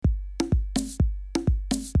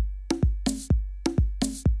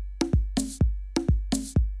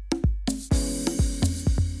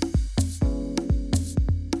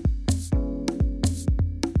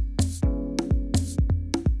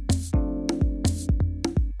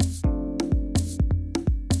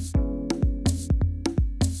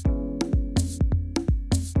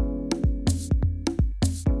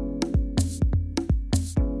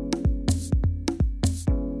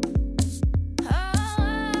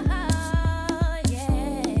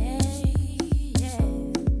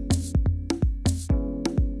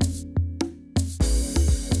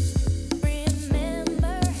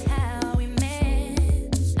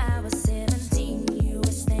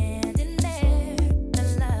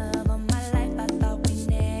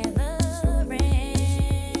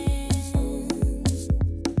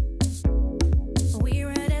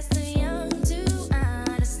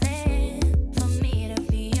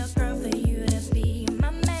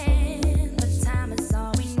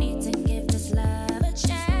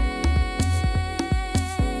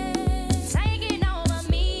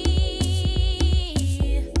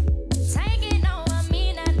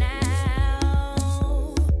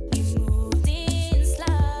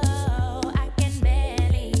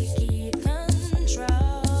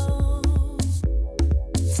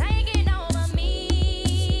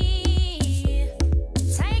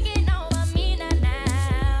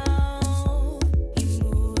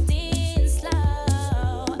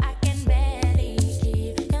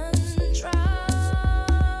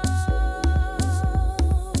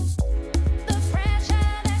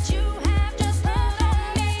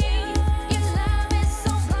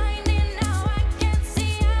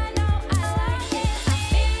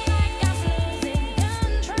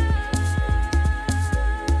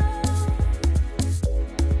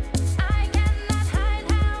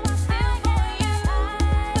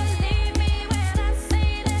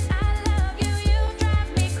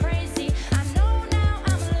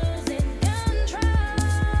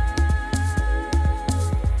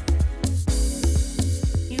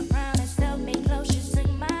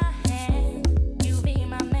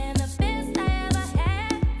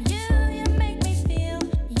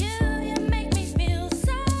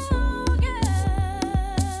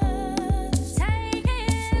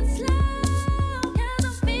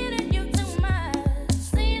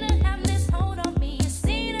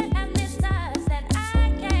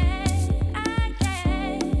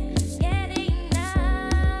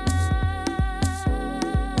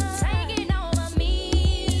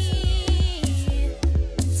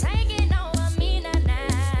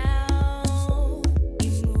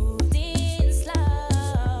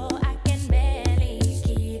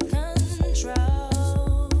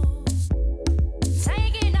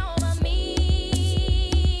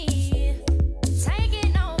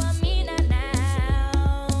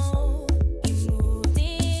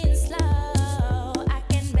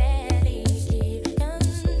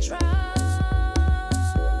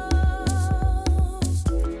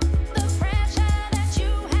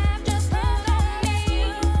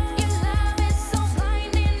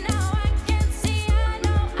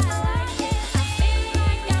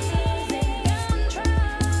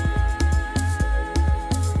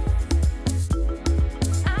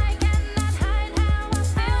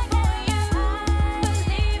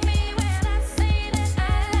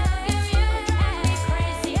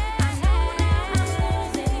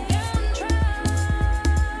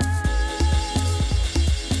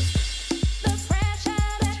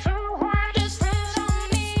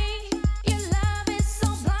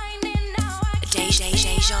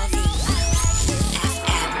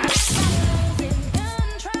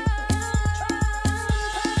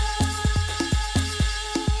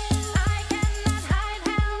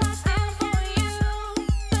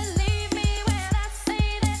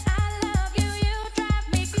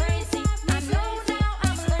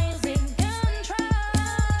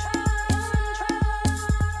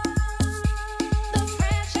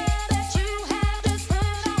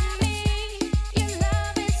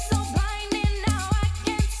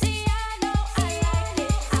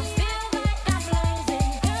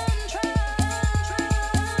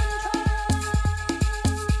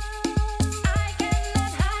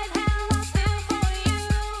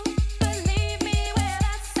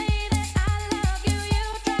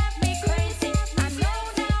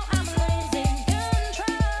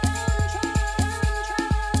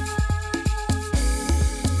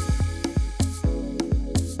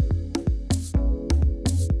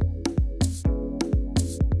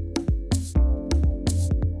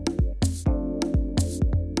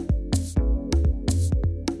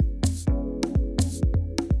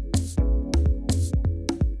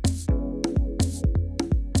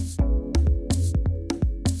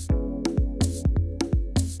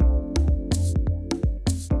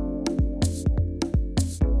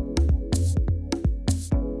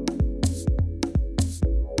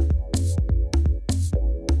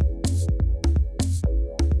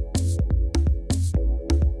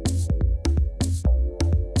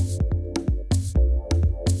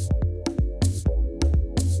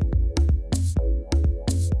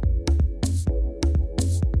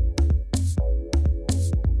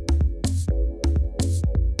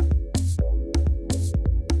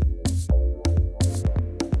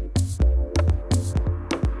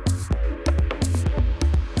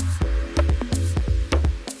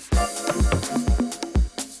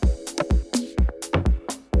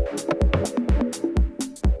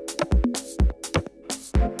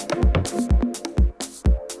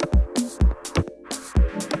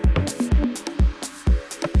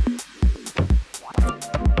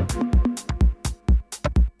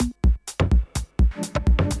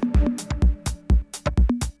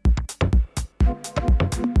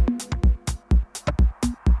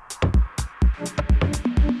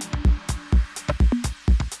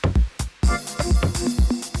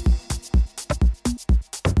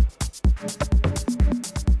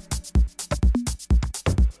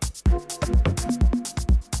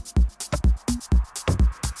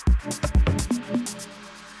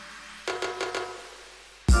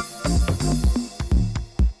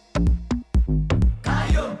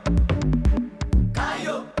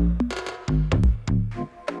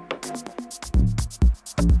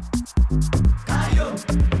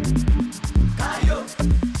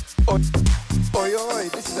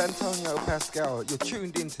Pascal. You're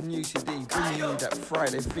tuned in to Noushii, bringing you that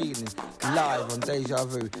Friday feeling live on Deja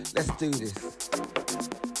Vu. Let's do this.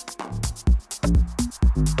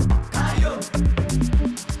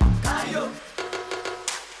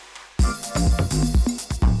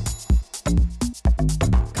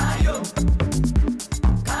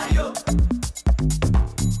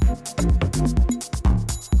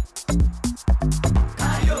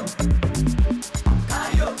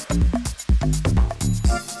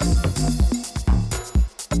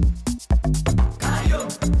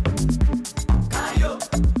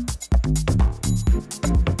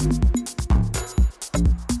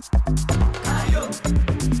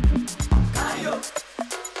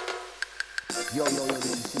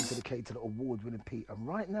 To the award-winning Pete, and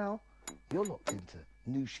right now you're locked into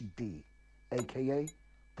Noushii D, aka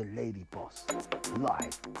the Lady Boss,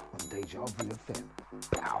 live on Deja Vu FM.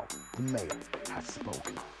 Pow, the mayor has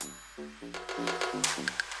spoken.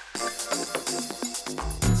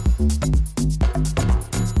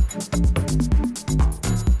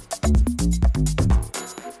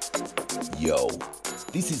 Yo,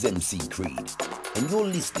 this is MC Creed, and you're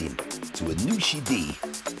listening to a Noushii D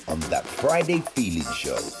on that Friday Feeling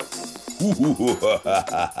Show.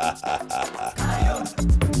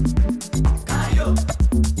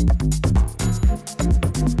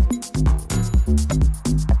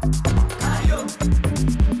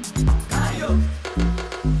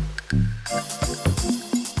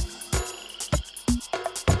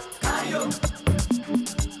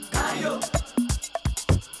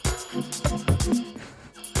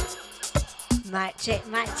 Mic check,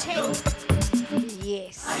 mic check.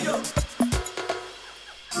 Yes.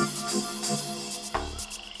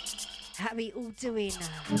 How we all doing?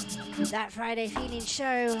 That Friday Feeling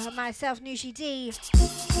Show. Myself, Noushii D.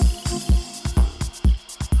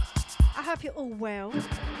 I hope you're all well.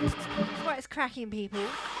 What's cracking, people?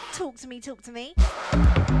 Talk to me, talk to me.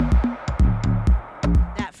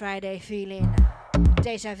 That Friday Feeling.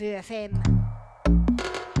 Deja Vu FM.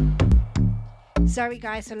 Sorry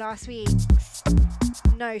guys for last week's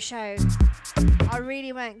no show. I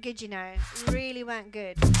really weren't good, you know. Really weren't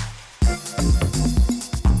good.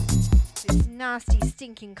 This nasty,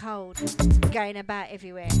 stinking cold going about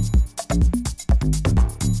everywhere.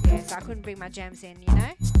 Yeah, so I couldn't bring my gems in, you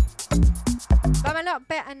know. But I'm a lot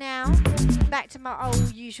better now. Back to my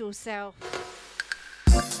old usual self.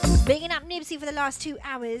 Bigging up Nibsy for the last 2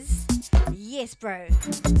 hours. Yes, bro.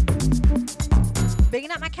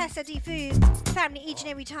 Bigging up my Casa D Food family each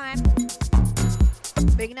and every time.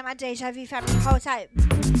 Bigging up my Deja Vu family. Hold tight.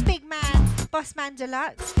 Big man, Boss Man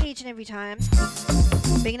Deluxe each and every time.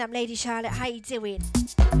 Bigging up Lady Charlotte. How you doing?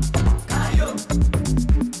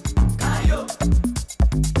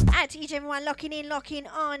 Out to each and everyone locking in, locking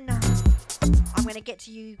on. I'm going to get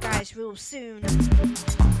to you guys real soon.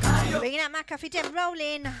 Bringing up my coffee, dem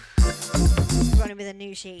rolling. Running with a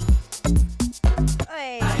Noushii.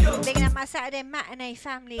 Hey, bigging up my Saturday matinee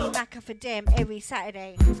family, Macca for them every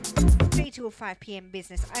Saturday, 3 to 5 p.m.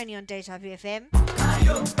 business, only on Deja Vu FM.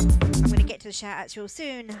 I'm going to get to the shout outs real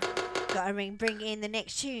soon. Gotta bring in the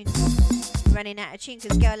next tune. Running out of tune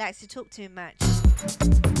because girl likes to talk too much.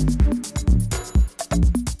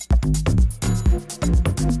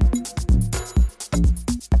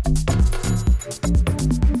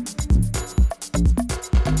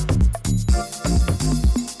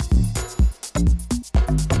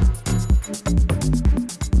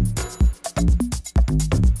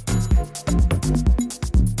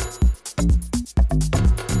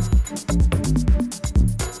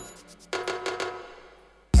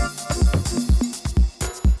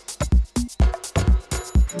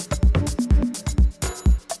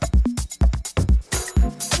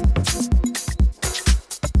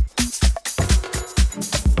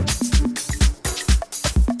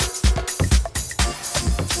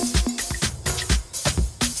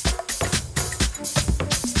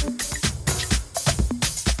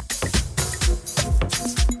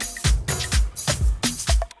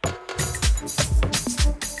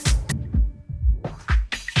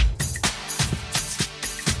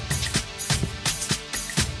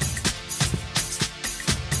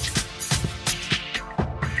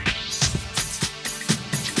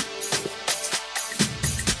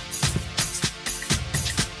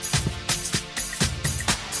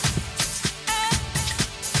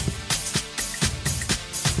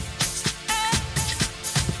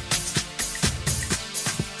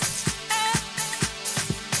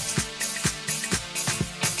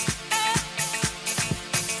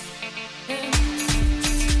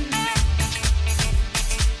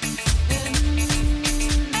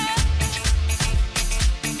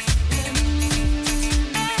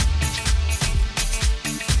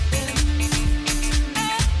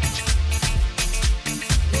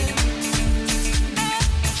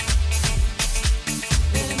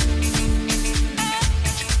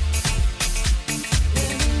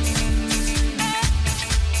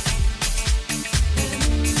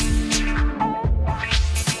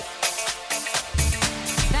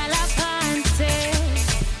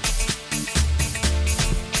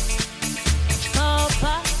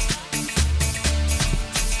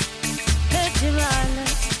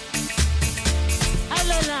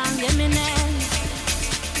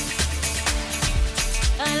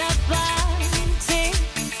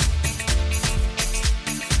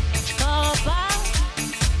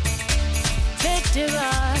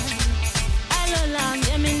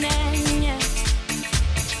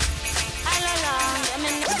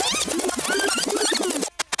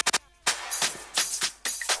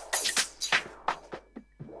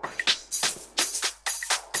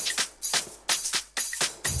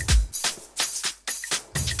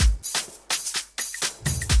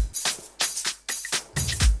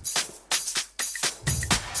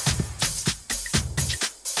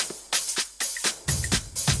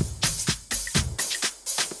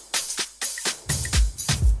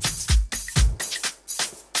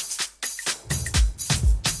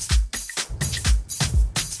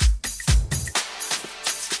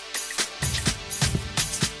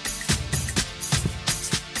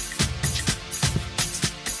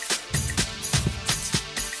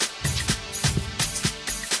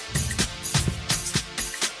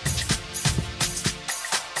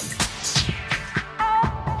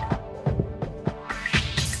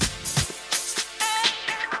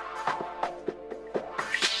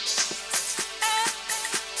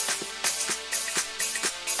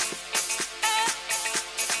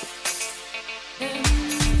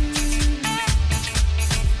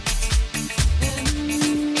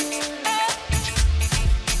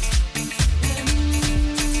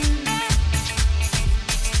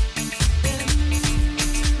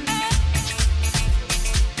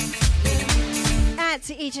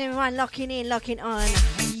 and every one locking in, locking on.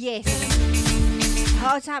 Yes.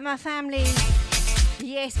 Hold tight, my family.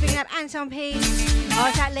 Yes, bringing up Anton P.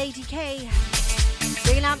 Hold tight, Lady K.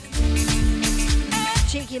 Bringing up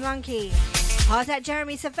Cheeky Monkey. Hold tight,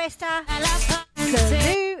 Jeremy Sylvester.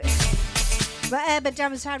 Salute. My Urban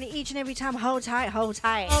Drums family each and every time. Hold tight, hold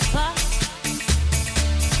tight.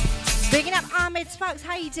 Bringing up Ahmed Sparks,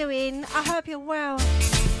 how you doing? I hope you're well.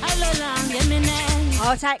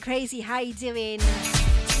 Hold tight, Crazy, how you doing?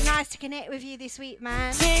 Nice to connect with you this week,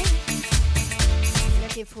 man.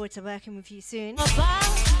 Looking forward to working with you soon.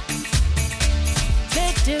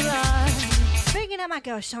 Bringing up my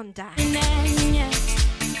girl Shonda.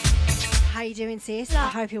 How you doing, sis? I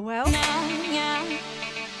hope you're well.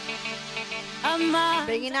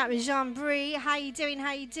 Bringing up Jean Brie. How you doing?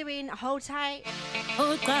 How you doing? Hold tight.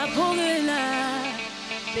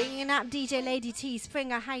 Bringing up DJ Lady T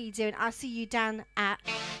Springer. How you doing? I'll see you down at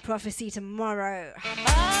Prophecy tomorrow.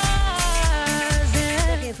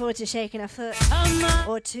 Looking forward to shaking a foot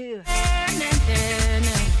or two.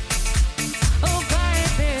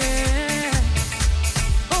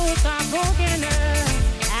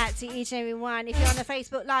 Out to each and every one. If you're on the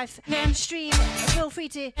Facebook Live stream, feel free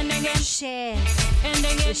to share.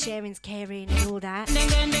 The sharing's caring and all that.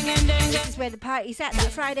 This is where the party's at,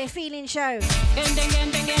 that Friday feeling show.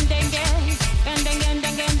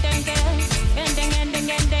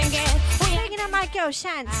 Bringing up my girl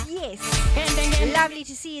Shants, yes. Lovely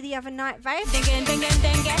to see you the other night, babe.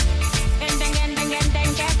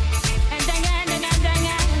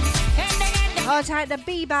 Hold tight, the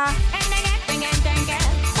Bieber.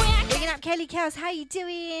 Bringing up Kelly Kells, how you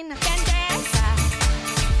doing?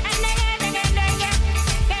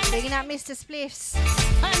 Bringing up Mr. Spliffs.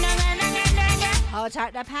 Hold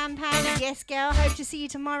tight, the Pam Pam. Yes, girl, hope to see you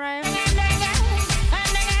tomorrow.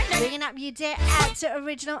 Bringing up you debt out to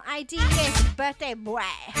Original ID, yes, birthday boy.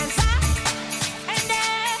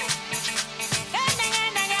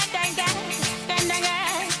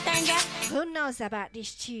 Who knows about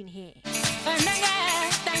this tune here?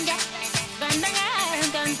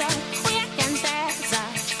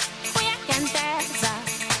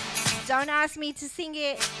 Don't ask me to sing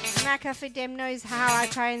it. Maka for them knows how I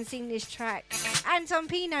try and sing this track. Anton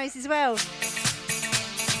P knows as well.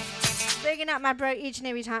 Bringing up my bro each and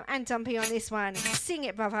every time. Anton P on this one. Sing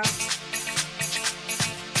it, brother.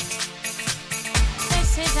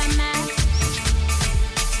 This is a mess,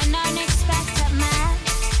 an unexpected mess.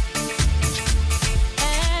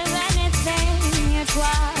 If anything you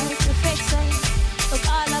try to fix it with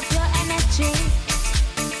all of your energy,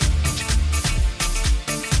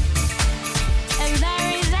 if there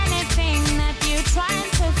is anything that you're trying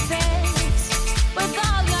to fix with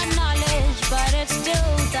all your knowledge, but it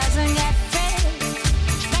still doesn't get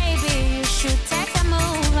fixed, maybe you should take a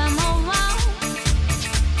move and move on.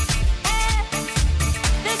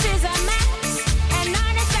 This is a mess, an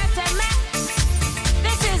unexpected mess.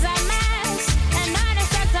 This is a mess, an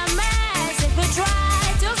unexpected mess. If we try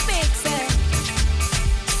to fix it,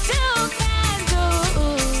 still can't do.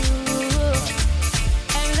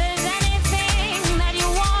 If there's anything that you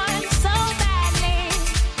want so badly,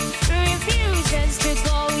 refuses to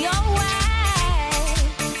go your way,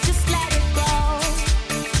 just let it go.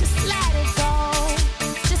 Just let it go.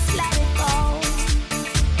 Just let it go.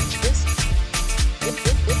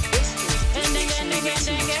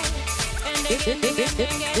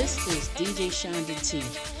 This is DJ Shonda T,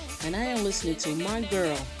 and I am listening to my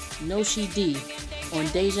girl, Noushii D, on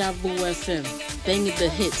Deja Vu FM, banging the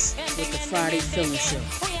hits with the Friday Feeling Show.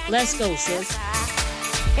 Let's go, sis.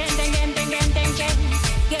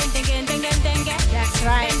 That's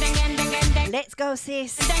right. Let's go,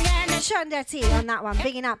 sis. Shonda T on that one.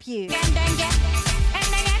 Bigging up you.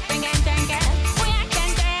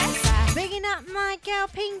 Bigging up my girl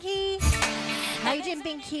Pinky. How you doing,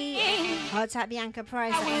 Pinky? Hold tight, Bianca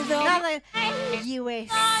Price. Another US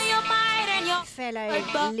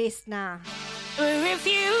fellow listener.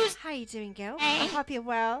 Refuse. How you doing, girl? I hope you're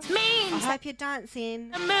well. I Means hope you're dancing.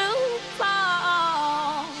 move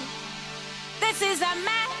on. This is a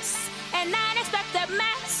mess, an unexpected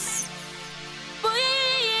mess.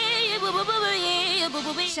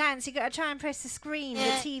 Chance, you gotta try and press the screen, the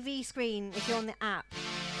TV screen, if you're on the app.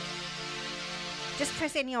 Just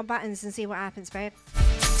press any of your buttons and see what happens, babe.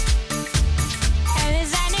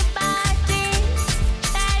 Is anybody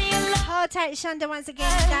that you love? Hold tight, Shonda, once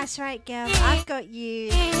again. That's right, girl. I've got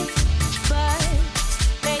you. But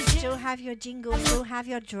they Still have your jingle, still have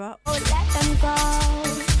your drop. let them go.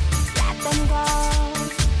 Let them go.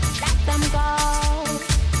 Let them go.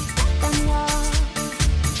 Let them go.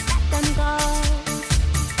 Let them go.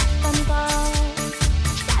 Let them go.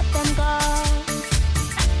 Let them go.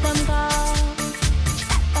 Let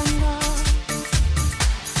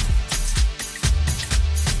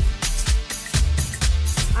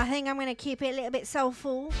I think I'm going to keep it a little bit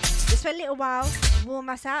soulful, just for a little while, warm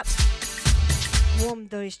us up, warm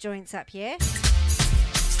those joints up, yeah?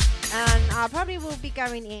 And I probably will be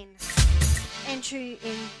going in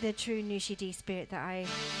the true Noushii D spirit that I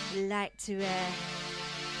like to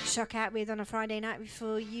shock out with on a Friday night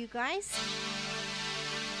before you guys.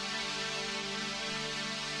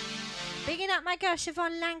 Bigging up my girl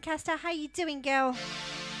Siobhan Lancaster. How you doing, girl?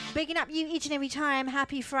 Bigging up you each and every time.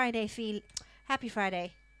 Happy Friday, Happy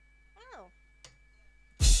Friday. Oh.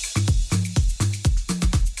 So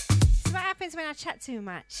what happens when I chat too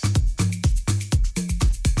much?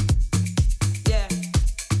 Yeah.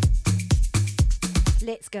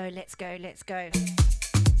 Let's go, let's go, let's go.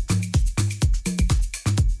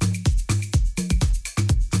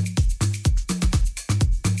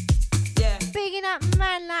 Yeah. Bigging up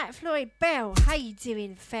man like Floyd Bell. How you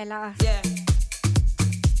doing, fella? Yeah.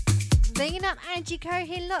 Bigging up Angie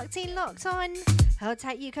Cohen, locked in, locked on. Hold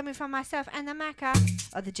tight, you coming from myself and the Macca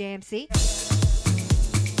of the JMC.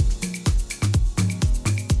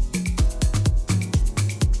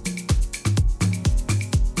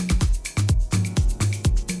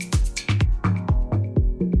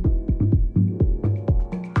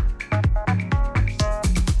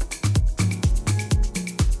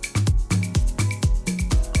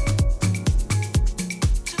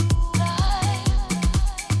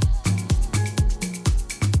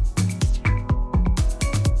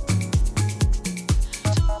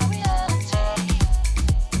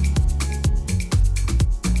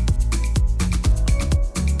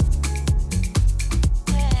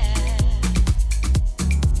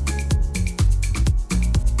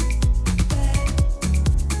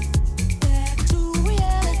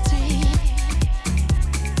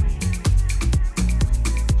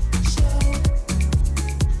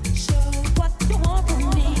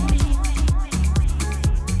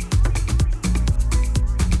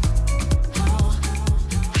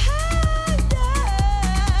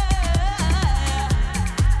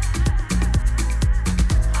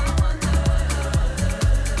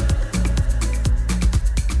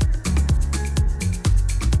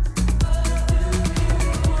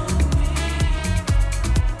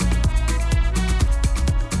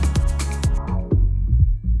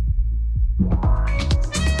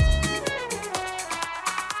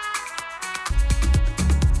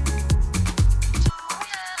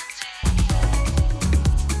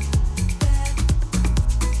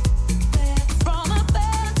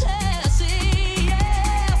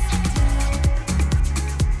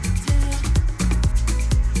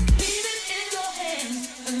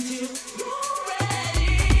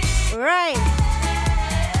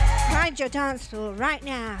 Your dance floor right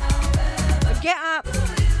now. Get up,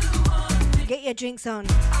 get your drinks on.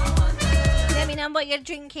 Let me know what you're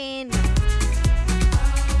drinking.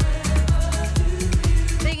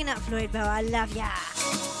 Bigging up Floyd Bell, I love ya.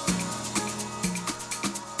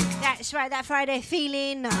 That's right, that Friday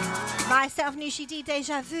feeling. Myself, Noushii D,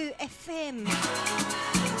 Deja Vu FM.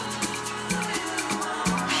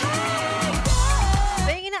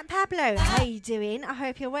 Bigging up Pablo, how you doing? I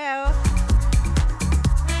hope you're well.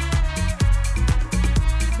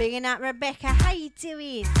 Bigging up Rebecca, how you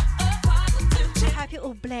doing? I hope you're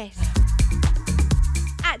all blessed.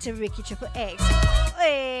 At to Ricky Triple X.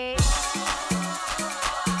 Hey.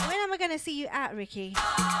 When am I going to see you out, Ricky?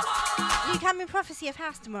 You come in Prophecy of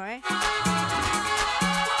House tomorrow.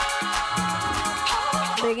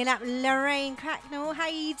 Bigging up Lorraine Cracknell, how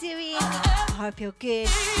you doing? I hope you're good.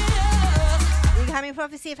 You coming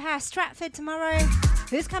Prophecy of House Stratford tomorrow?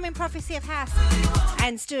 Who's coming Prophecy of House?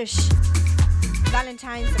 And Stush.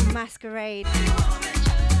 Valentine's Masquerade.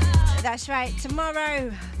 That's right,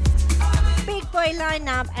 tomorrow. Big boy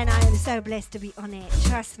lineup, and I am so blessed to be on it.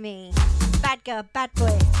 Trust me. Bad girl, bad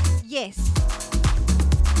boy. Yes.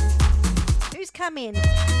 Who's coming?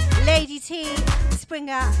 Lady T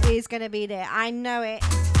Springer is going to be there. I know it.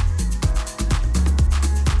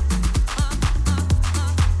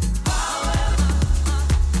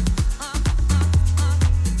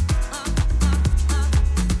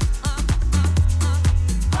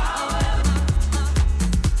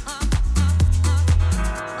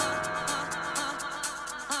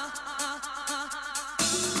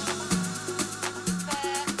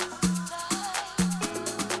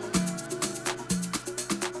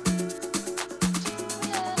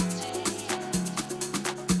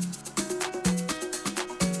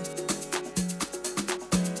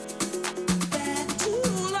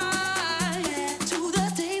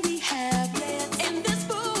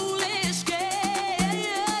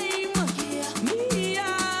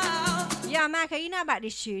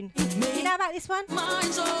 this tune. You know about this one?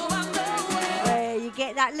 Where you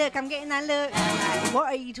get that look, I'm getting that look. Like, what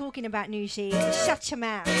are you talking about, Noushii? Shut your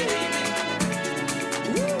mouth.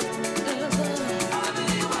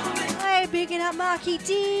 Hey, bigging up Marky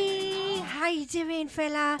D. How you doing,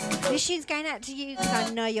 fella? This tune's going out to you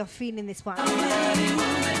because I know you're feeling this one.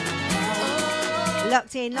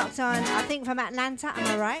 Locked in, locked on. I think from Atlanta, am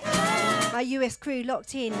I right? My US crew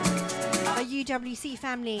locked in. My UWC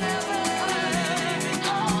family.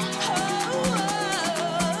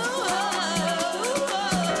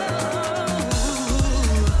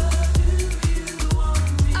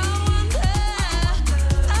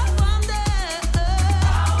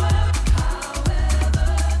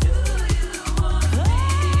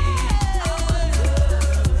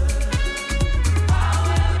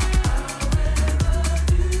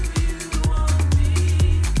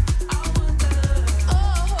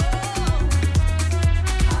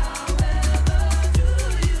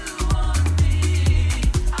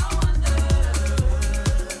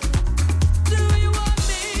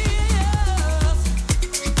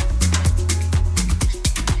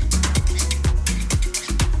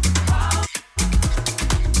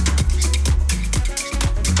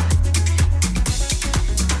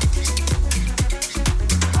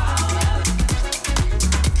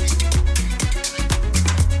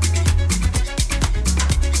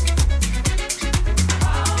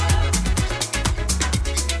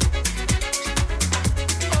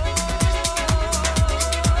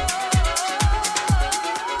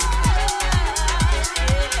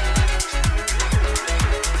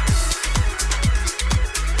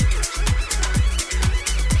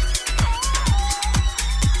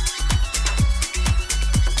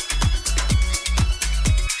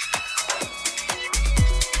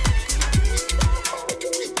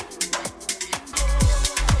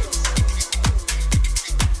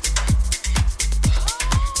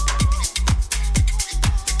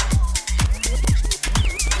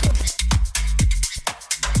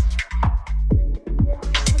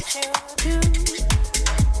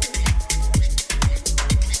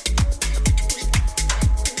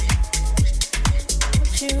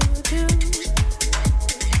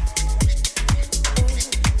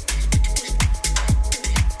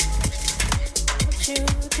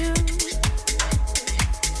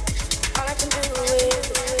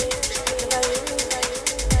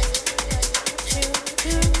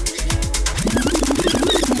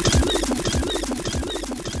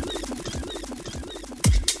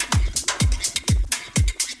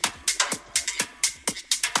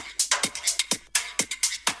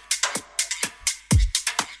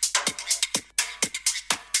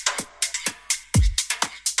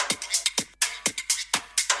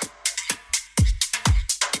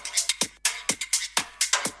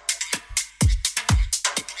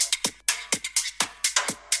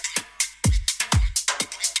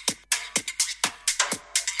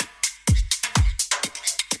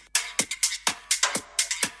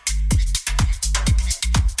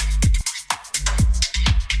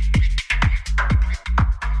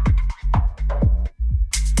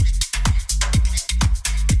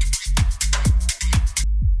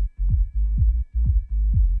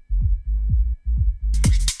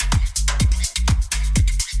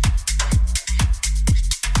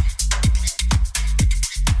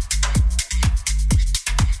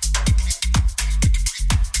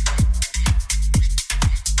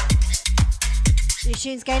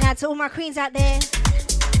 Tunes going out to all my queens out there.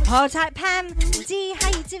 Hold tight, Pam. D, how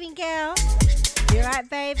you doing, girl? You alright,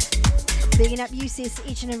 babe? Bigging up you, sis,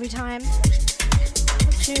 each and every time.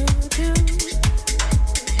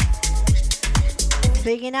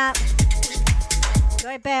 Bigging up.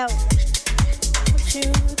 Joy Bell.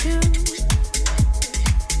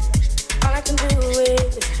 All I can do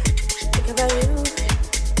is think about you.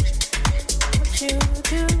 What you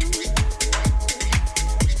do.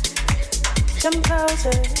 Come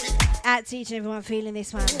closer. Out to each and everyone feeling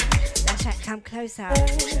this one. That's right, come closer.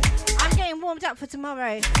 I'm getting warmed up for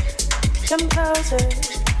tomorrow. Come closer.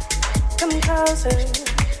 Come closer.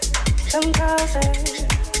 Come closer.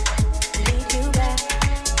 Lead you back.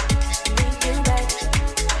 Lead you back.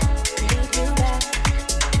 Lead you back.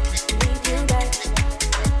 Lead you back.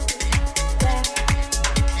 Back.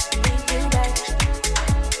 Lead you back.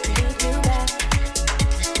 Lead you back.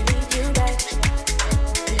 Lead you back.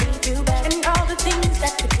 Lead you back. And all the things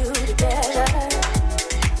that we do together,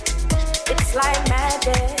 it's like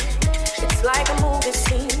magic. It's like a movie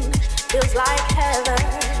scene. Feels like heaven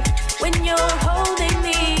when you're holding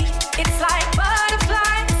me. It's like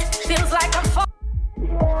butterflies. Feels like I'm falling.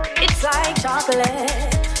 It's like chocolate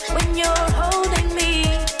when you're holding me.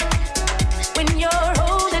 When you're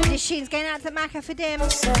holding me. This tune's going out to to Macca for them.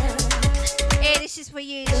 Yeah, this is for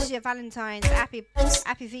you. This is your Valentine's. Happy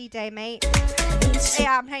V-Day, mate.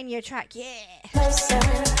 Yeah, I'm playing your track. Yeah. That's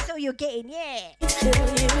all you're getting. Yeah.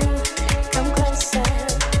 Come closer.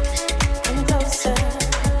 Come closer.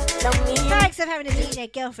 Tell me thanks for having a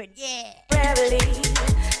DJ girlfriend. Yeah. Really,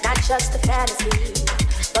 not just a fantasy,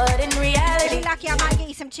 but in reality. If you're lucky, I might get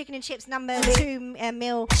you some chicken and chips number 2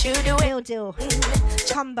 meal deal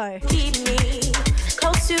combo. Keep me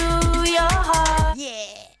close to your heart.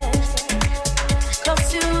 Yeah.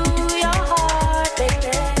 Close to your heart,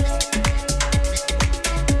 baby.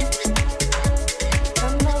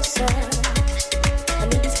 Come closer. I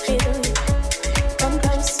need to feel you. Come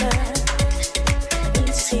closer. I need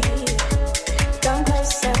to see you. Come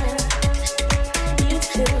closer. I need to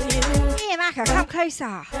feel you. Yeah, Macca, come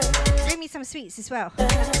closer. Bring me some sweets as well.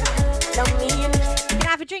 Tell me you can I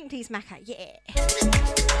have a drink, please, Macca? Yeah.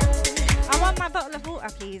 I want my bottle of water,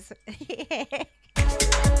 please. Yeah.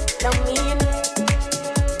 Tell me you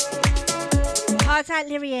Hard tight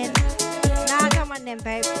Lyrian. No, I don't want them,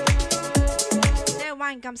 babe. No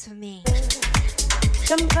wine gums for me.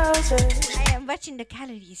 come closer. I am watching the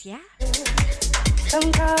calories, yeah?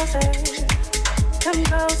 Come closer. Come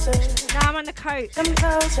closer. No, I'm on the coke. Come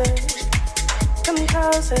closer. Come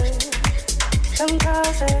closer. Come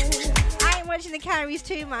closer. I ain't watching the calories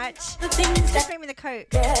too much. The things Just that bring me the coke.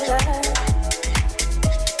 together.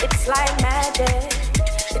 It's like magic.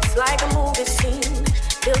 It's like a movie scene.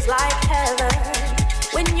 Feels like heaven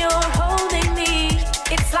when you're holding me.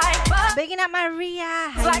 It's like butter. Bigging up Maria.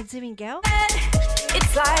 How you doing, girl?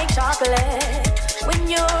 It's like chocolate when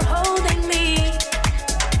you're holding me.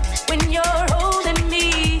 When you're holding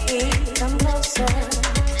me. Come closer.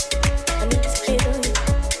 I need to feel you.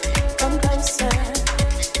 Come closer.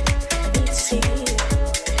 I need to see you.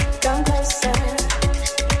 Come closer.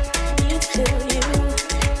 I need to feel you.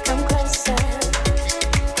 Come closer.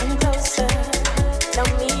 Come closer. Tell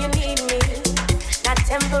me you need me. Not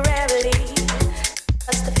temporarily.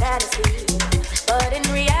 Just a fantasy. But in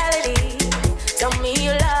reality, tell me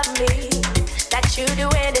you love me. That you do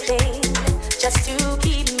anything just to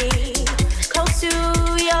keep me close to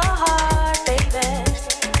your heart, baby.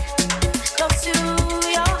 Close to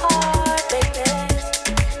your heart, baby.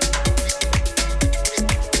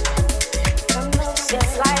 Come closer.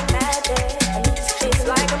 It's like magic. It's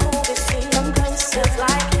like a movie scene. Come closer. It's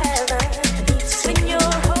like heaven. When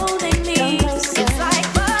you're holding me, it's like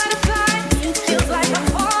butterfly. It feels like I'm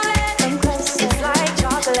falling. Come closer. It's like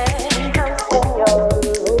chocolate. Come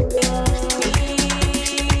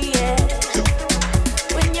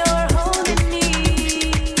when you're holding me.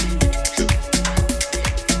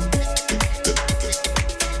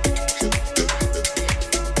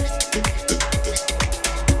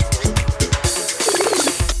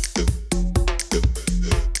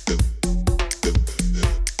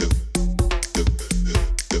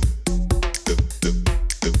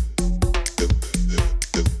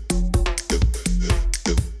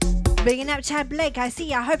 Bringing up Chad Blake. I see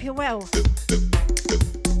you. I hope you're well.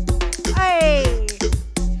 Hey.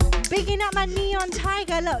 Bigging up my Neon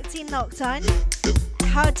Tiger. Locked in, locked on.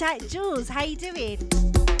 Hard tight Jules. How you doing?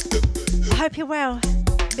 I hope you're well.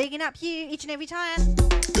 Bigging up you each and every time.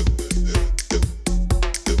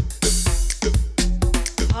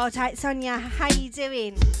 Hard tight Sonia. How you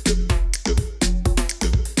doing?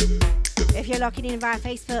 If you're locking in via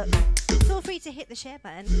Facebook, feel free to hit the share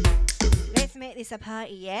button. Let's make this a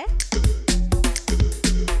party, yeah?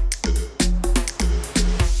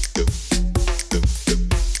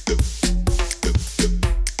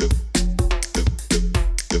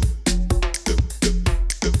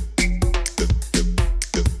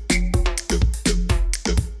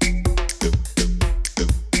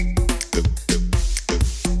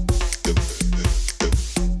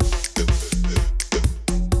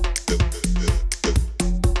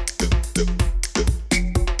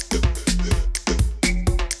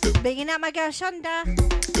 Bigging up my girl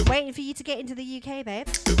Shonda. Waiting for you to get into the UK, babe.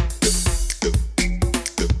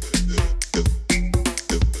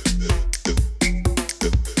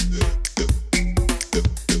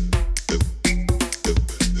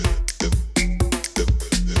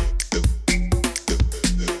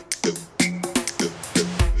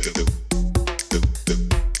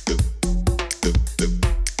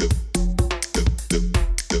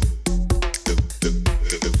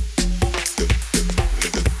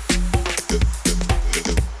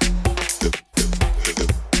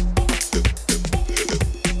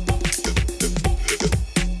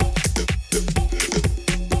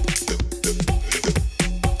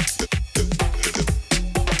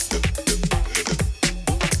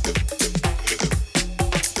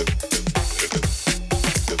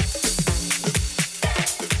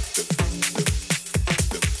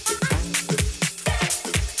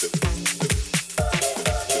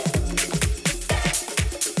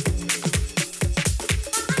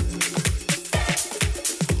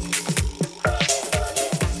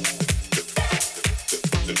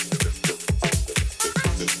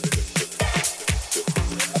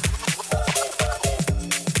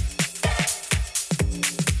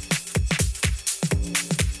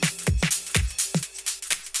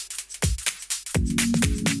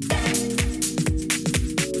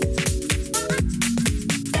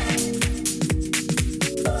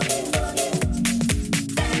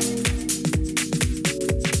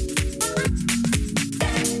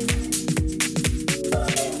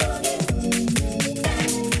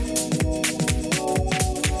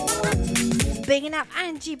 Bigging up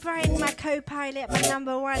Angie Brian, my co-pilot, my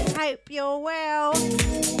number one. Hope you're well.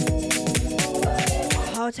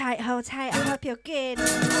 Hold tight, hold tight. I hope you're good.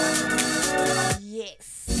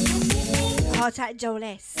 Yes. Hold tight,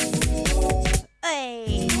 Jolis.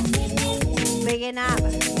 Hey. Bigging up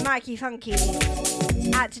Mikey Funky.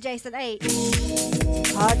 Out to Jason H.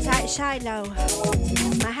 Hold tight, Shiloh.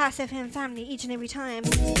 My House FM family each and every time.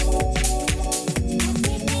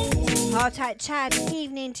 Hold tight, Chad.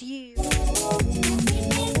 Evening to you.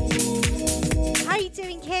 How you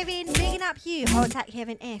doing, Kevin? Bigging up you. Hold tight,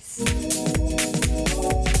 Kevin S.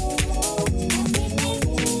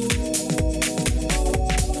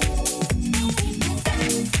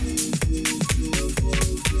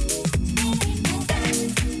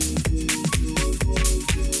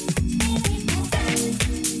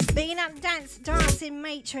 Bigging up dancing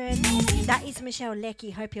matron. That is Michelle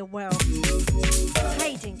Lecky. Hope you're well. How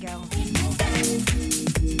you doing, girl?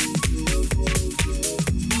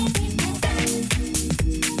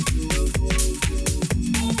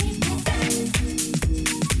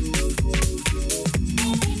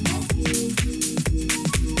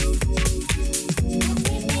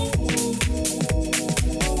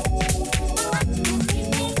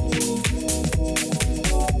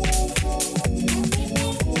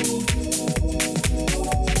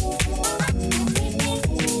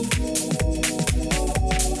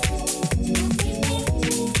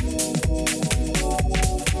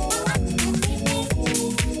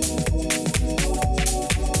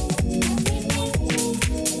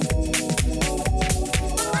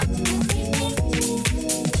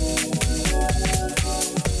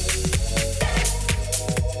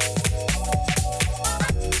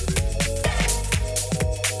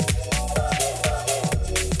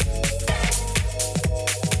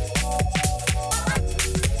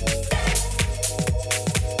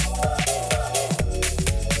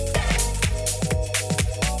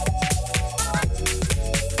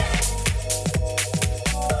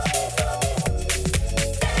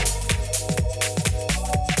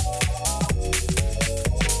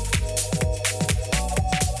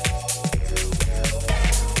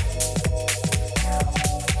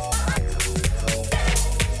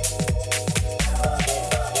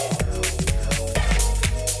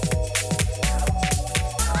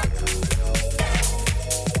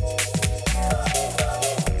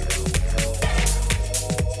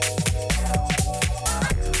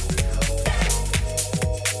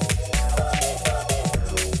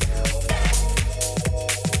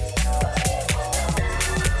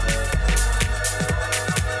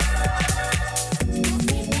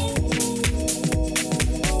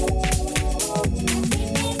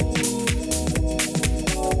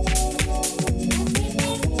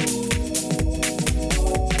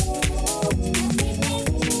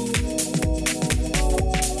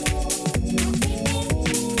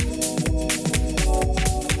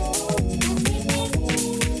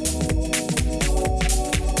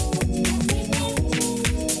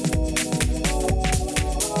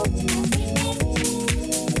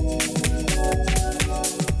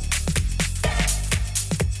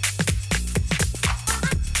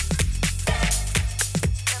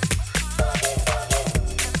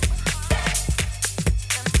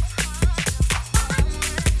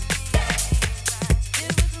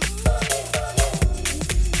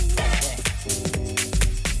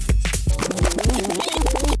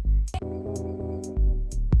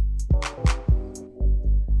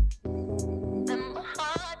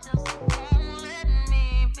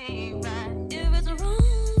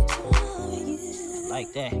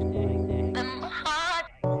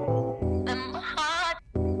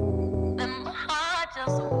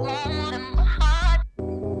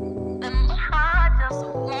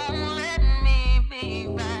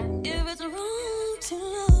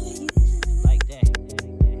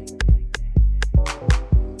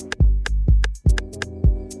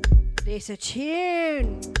 It's a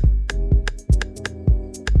tune.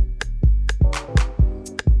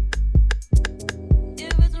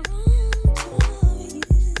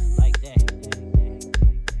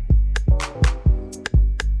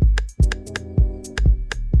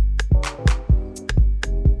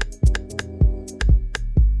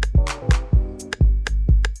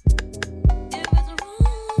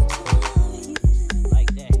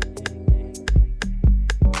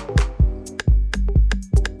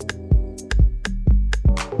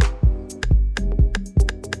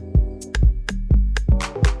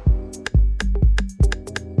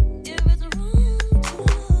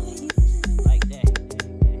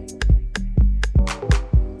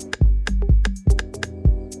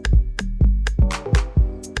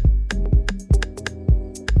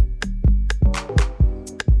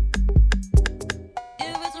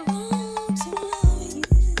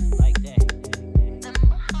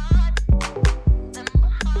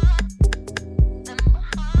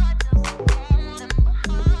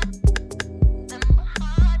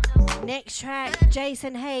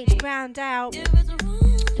 Jason H, Ground Out,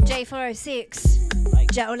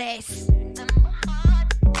 J406, Jolis.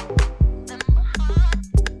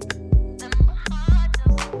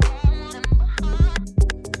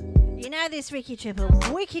 You know this Ricky Triple,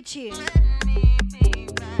 wicked tune.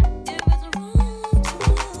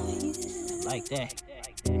 Like that.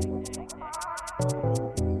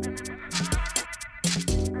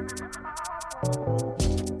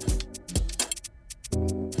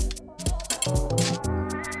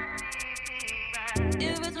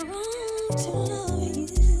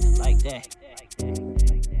 Like that.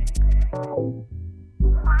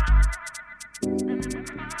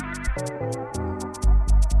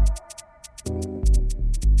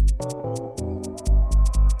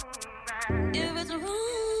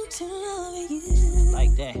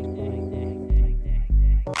 Like that.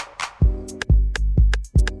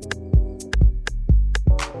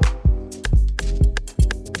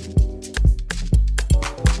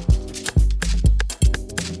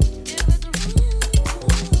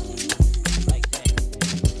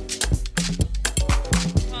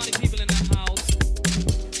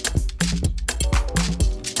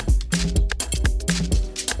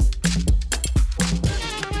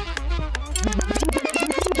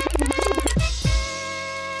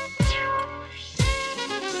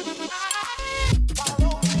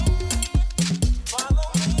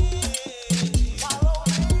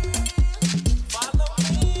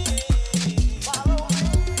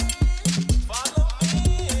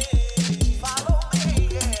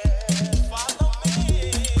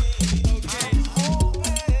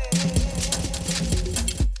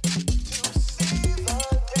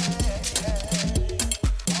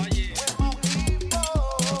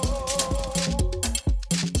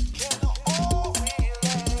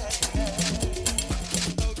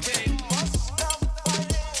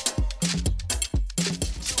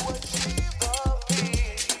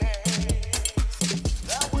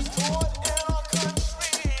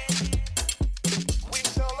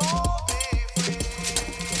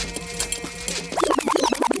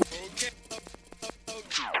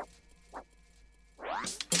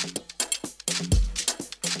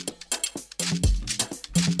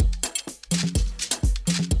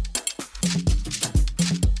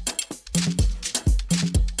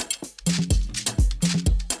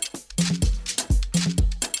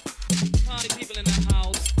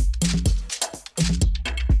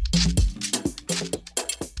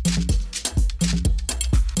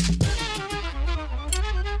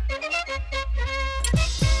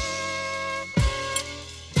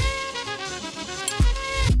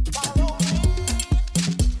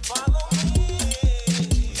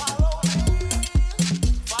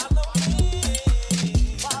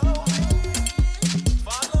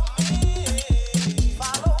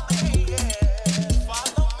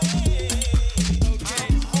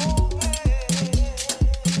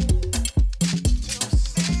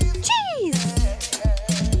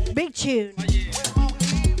 Tune.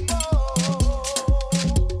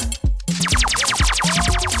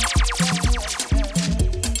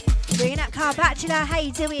 Bringing up Carl Bachelor, how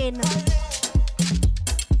you doing?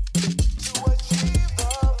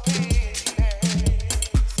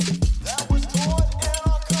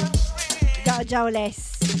 Got Joel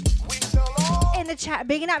S in the chat.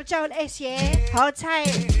 Bigging up Joel S, yeah. Hold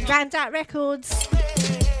tight. Grand Out Records.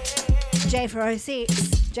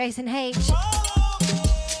 J406. Jason H.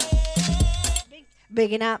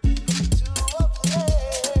 Bigging up.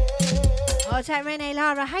 Hold tight, Renee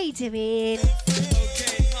Lara, how you doing?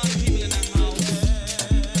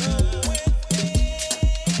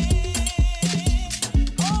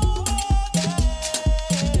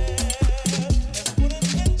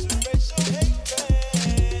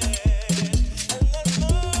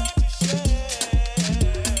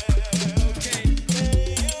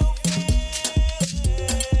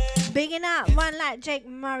 Bigging up one like Jake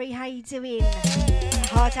Murray, how you doing?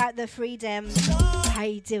 Heart out the freedom, how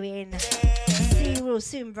you doing? See you real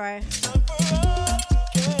soon, bro.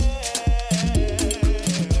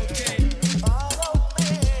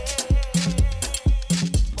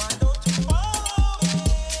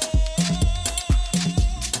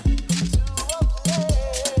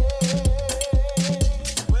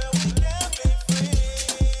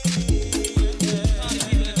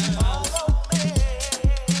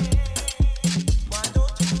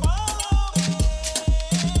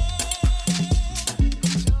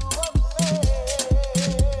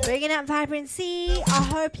 Bigging up Vibrancy, I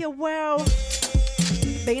hope you're well.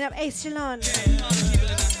 Bigging up Ace Shalon.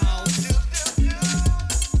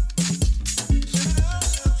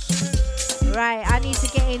 Right, I need to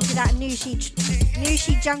get into that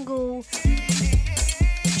Noushii jungle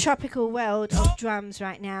tropical world of drums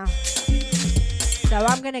right now. So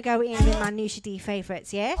I'm going to go in with my Noushii D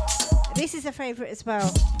favourites, yeah? This is a favourite as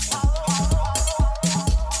well.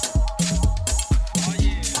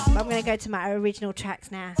 But I'm going to go to my original tracks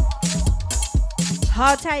now.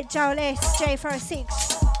 Hard Tight Joel S,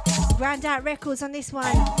 J46. Grand Out Records on this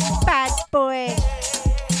one. Bad Boy.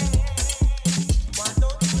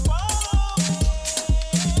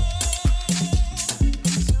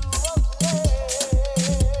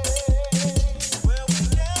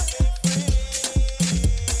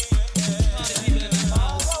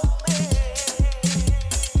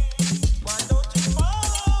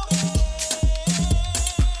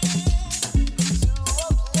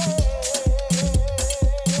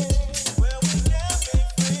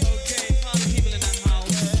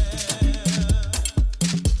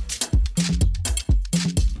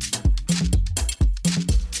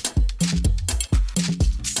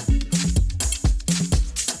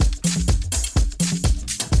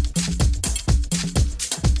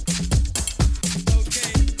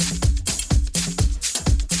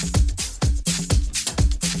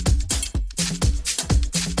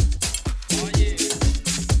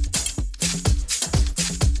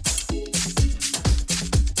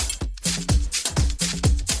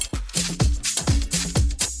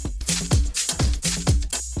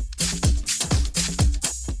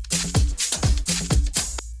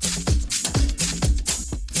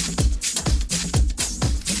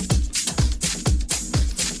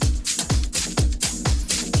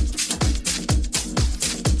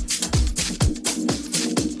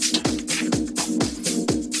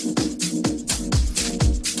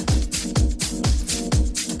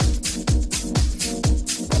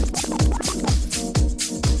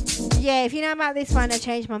 Yeah, if you know about this one, I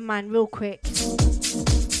changed my mind real quick.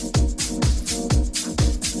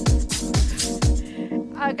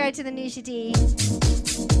 I'll go to the Noushii D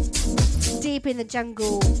Deep in the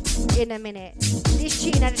Jungle in a minute. This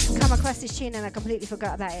tune, I just come across this tune and I completely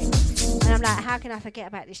forgot about it. And I'm like, how can I forget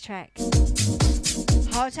about this track?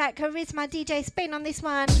 Hold tight, Charisma DJ Spin on this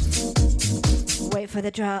one. Wait for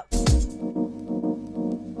the drop.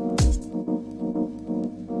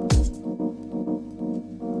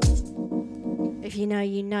 If you know,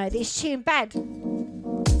 you know. This tune bad.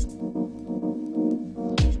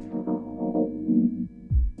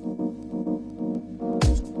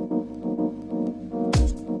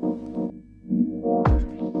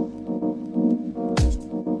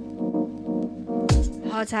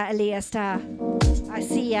 Hold tight, Aaliyah Star. I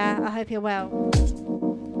see ya. I hope you're well.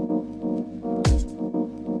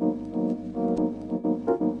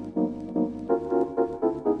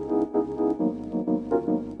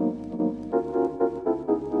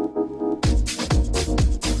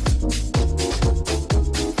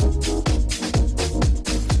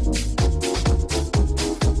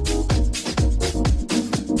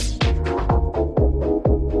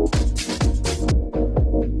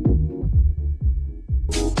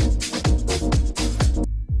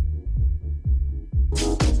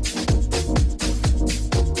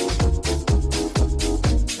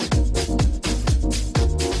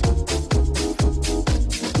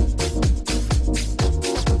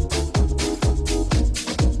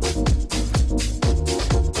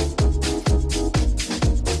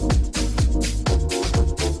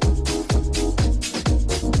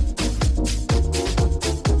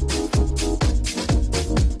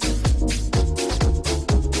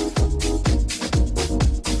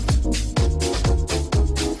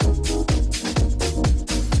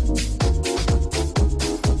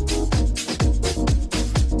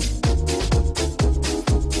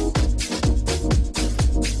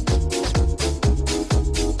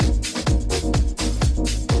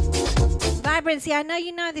 Vibrancy, I know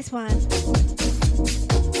you know this one.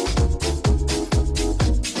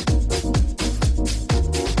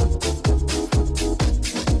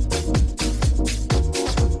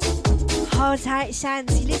 Hold tight,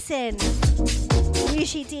 Shanty, listen.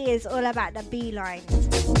 Noushii D is all about the beeline.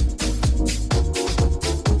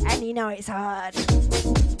 And you know it's hard.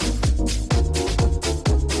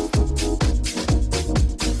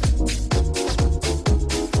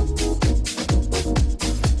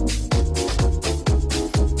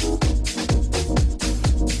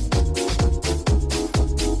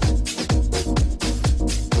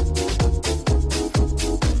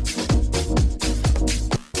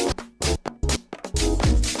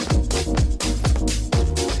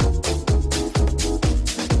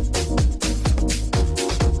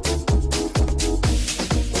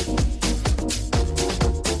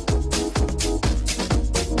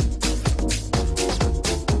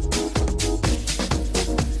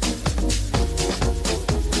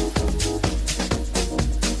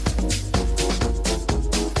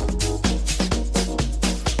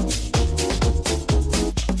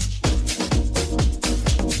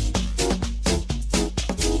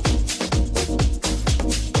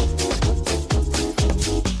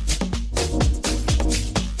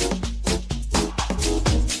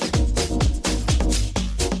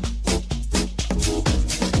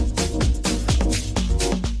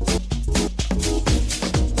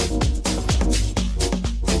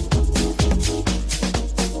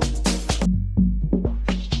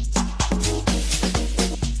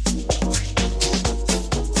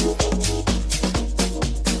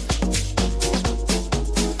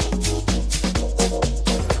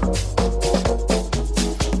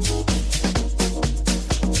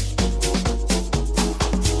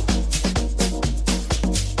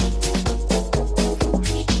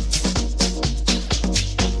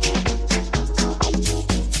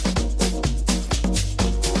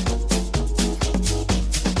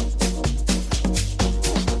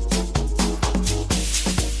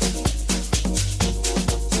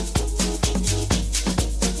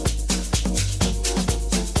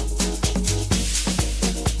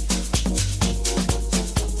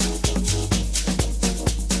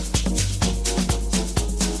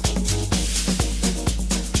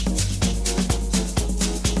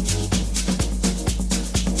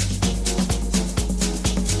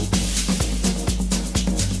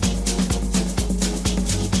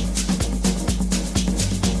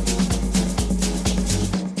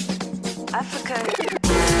 Africa.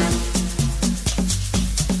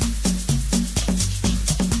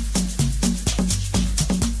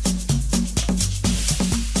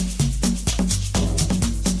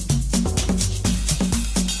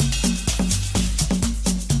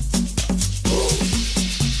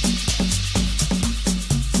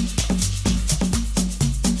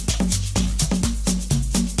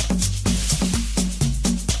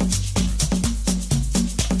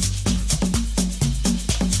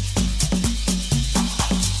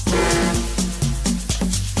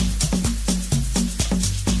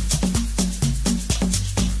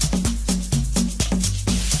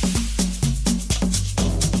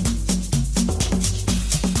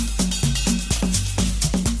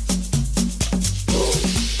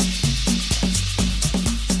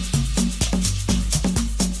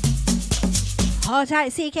 Hold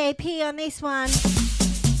tight, CKP on this one.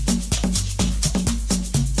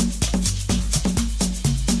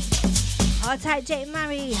 Hold tight, Jake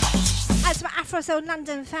Murray. As my Afro Soul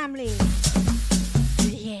London family.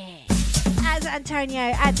 Yeah. As Antonio,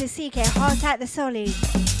 add to CK. Hold tight, the Solly.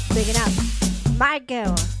 Bigging up my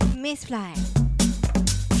girl, Miss Fly.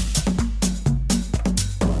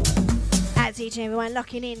 That's each and everyone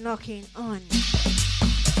locking in, locking on.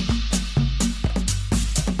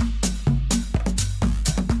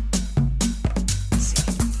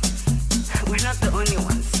 We're not the only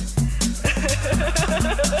ones.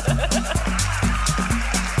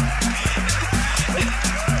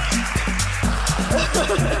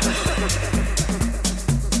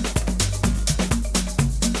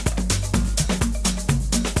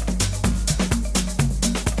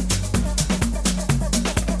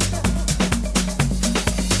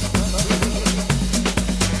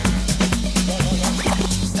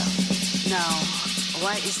 Now,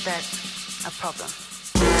 why is that a problem?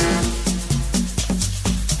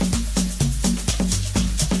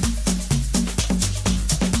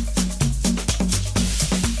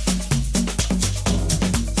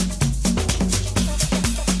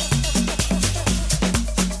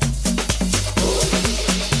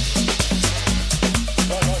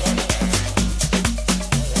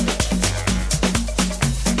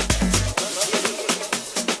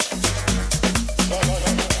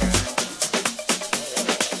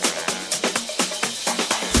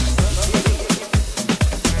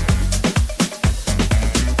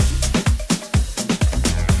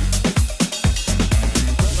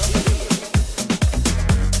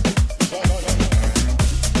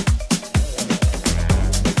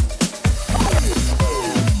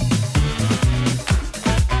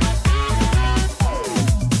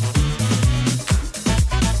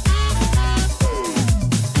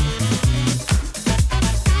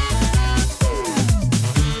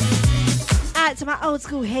 To my old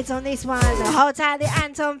school heads on this one. Hold tight, the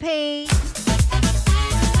Anton P.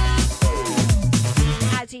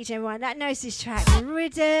 I teach everyone that knows this track.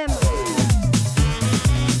 Rhythm.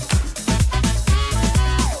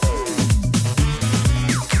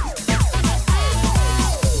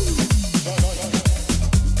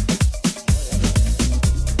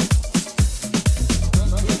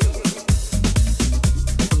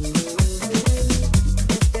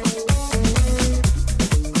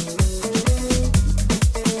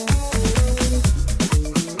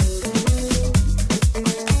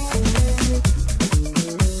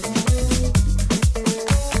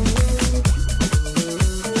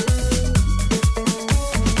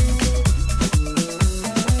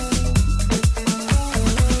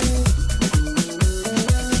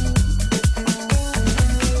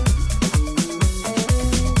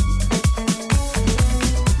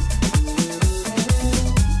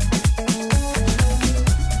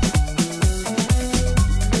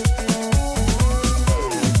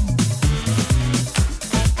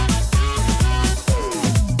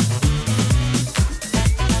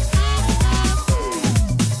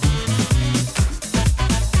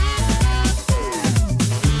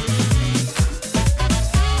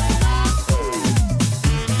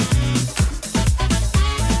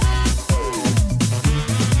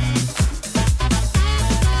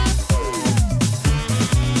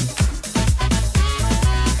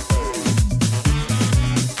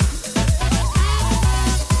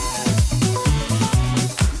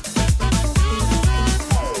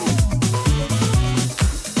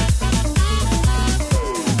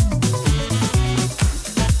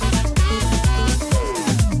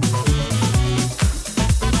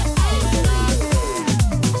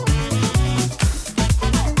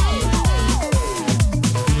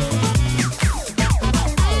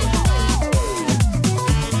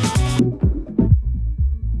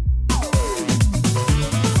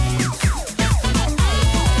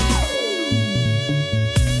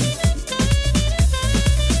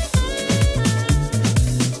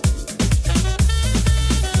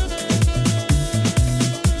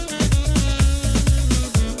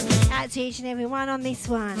 one on this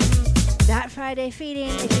one. That Friday feeling,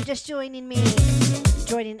 if you're just joining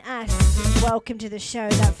us, welcome to the show,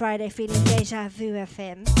 That Friday Feeling, Deja Vu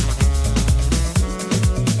FM.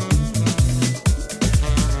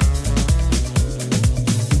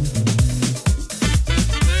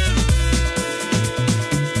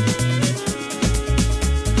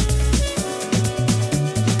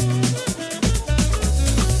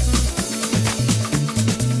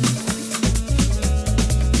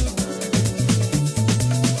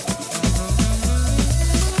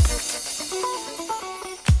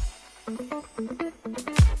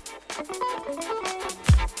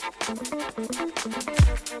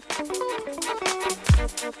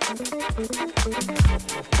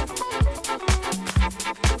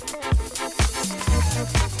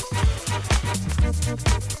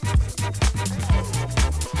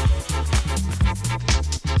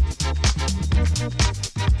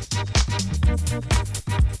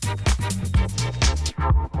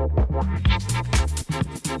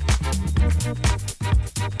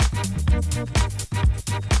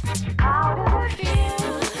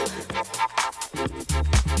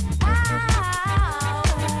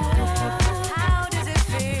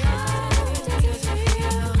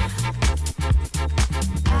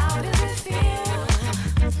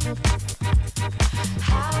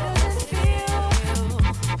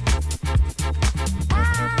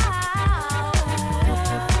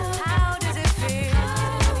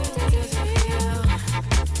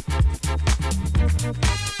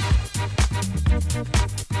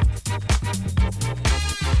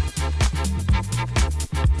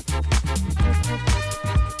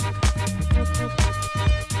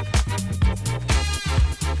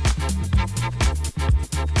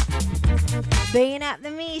 Bringing up the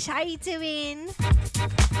Mish, how you doing?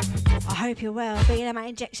 I hope you're well. Bringing up my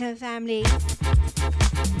injection family.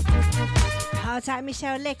 Hard time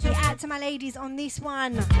Michelle Lecky, out to my ladies on this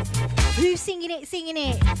one. Who's singing it, singing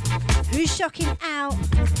it? Who's shocking out?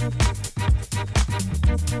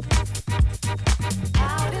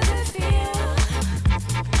 How does it feel?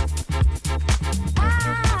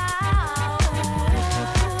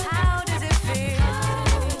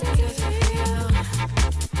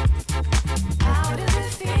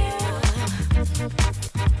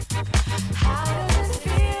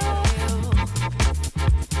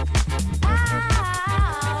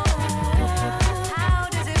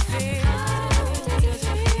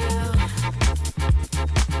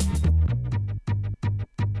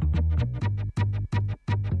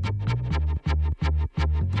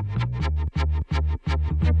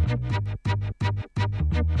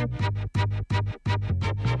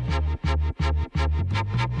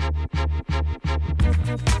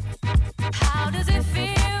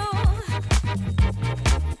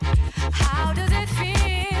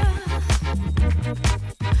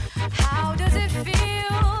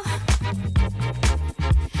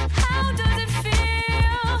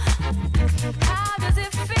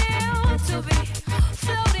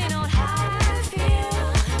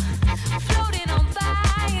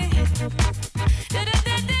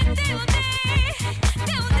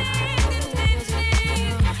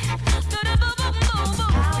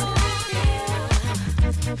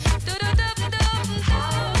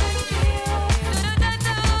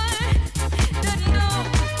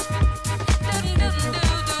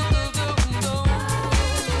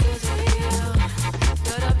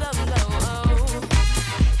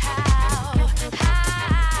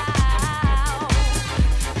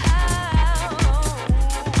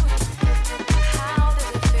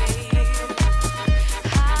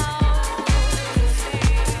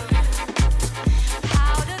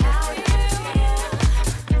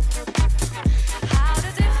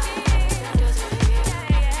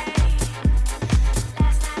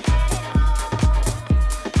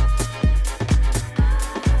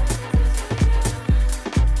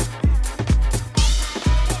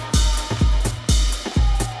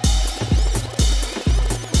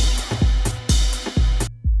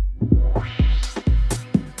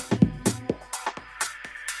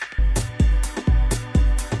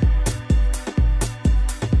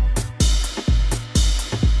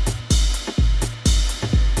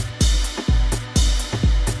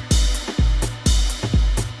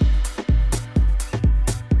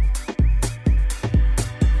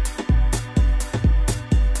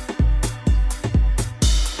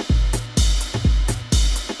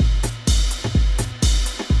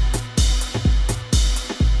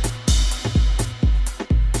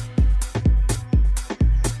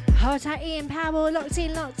 Hold tight, Ian Powell, locked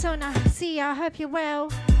in, locked on. I see ya, I hope you're well.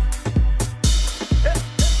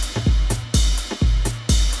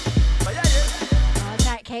 Hold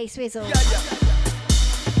tight, K Swizzle.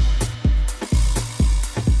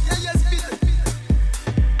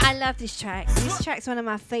 love this track. This track's one of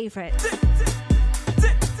my favourites.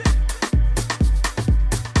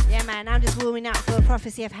 Yeah, man, I'm just warming up for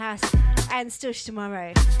Prophecy of House and Stush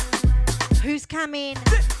tomorrow. Who's coming?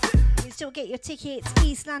 You can still get your tickets.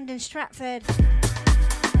 East London, Stratford.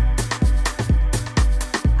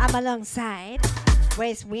 I'm alongside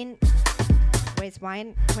Where's Win?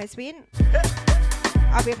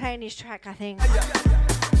 I'll be playing this track, I think.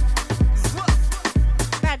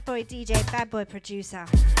 Bad boy DJ, bad boy producer.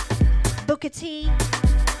 Booker T.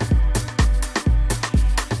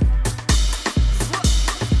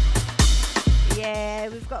 Yeah,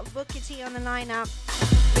 we've got Booker T on the lineup.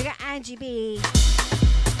 We got Angie B.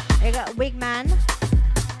 We got Wigman.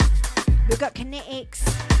 We got Kinetics.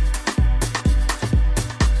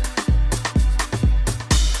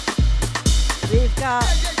 We've got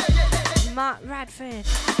Mark Radford.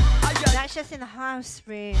 That's just in the house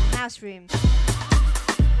room.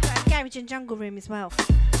 We've got Garage and Jungle Room as well.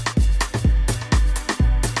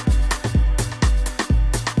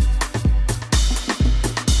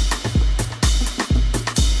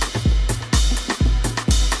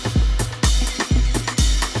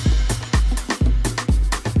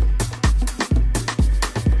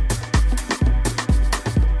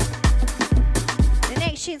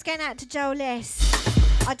 Tune's going out to Joe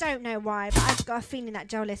Less. I don't know why, but I've got a feeling that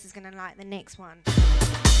Joe Less is going to like the next one.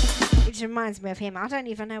 It just reminds me of him. I don't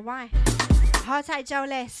even know why. Hold tight, Joe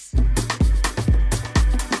Less.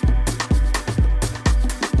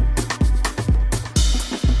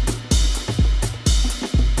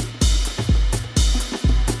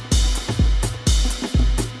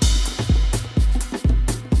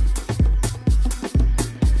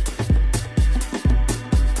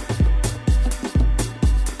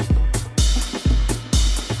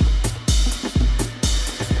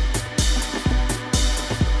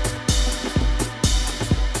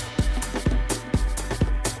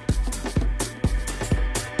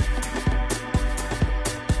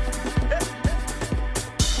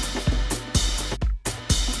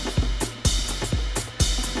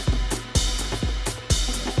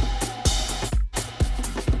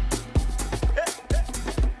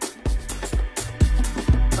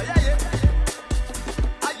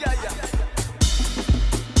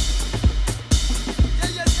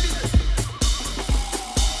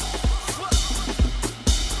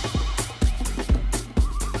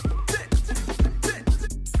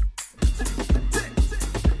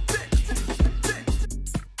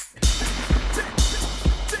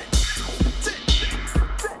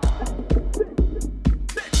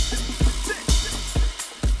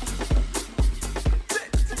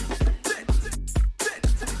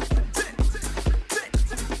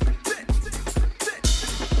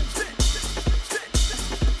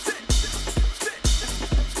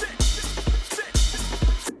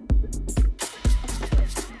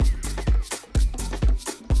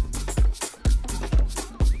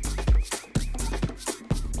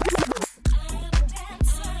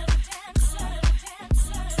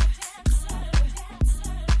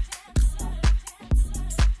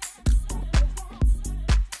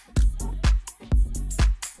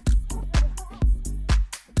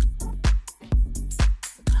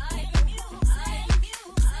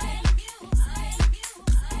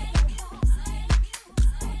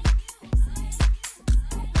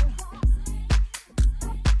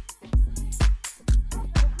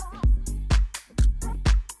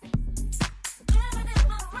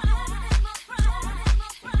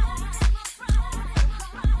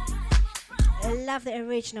 I love the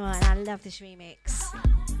original and I love this remix.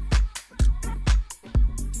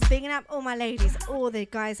 Bigging up all my ladies, all the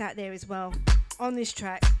guys out there as well on this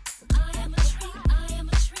track.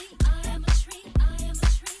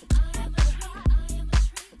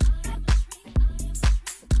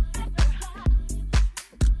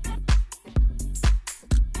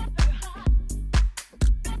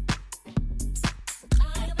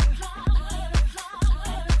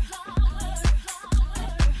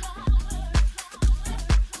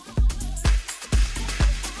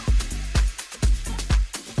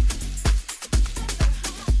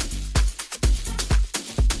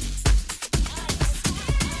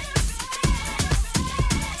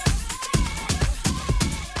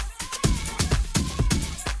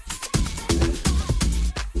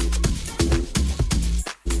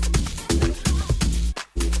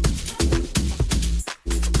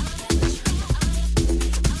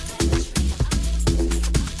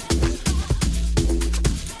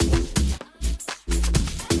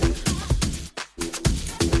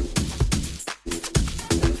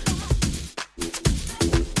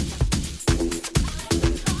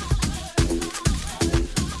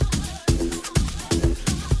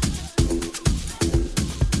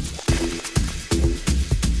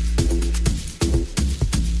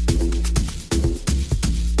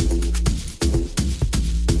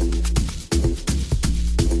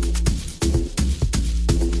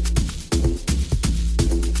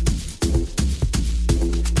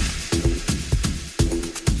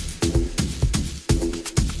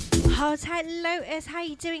 tight, Lotus. How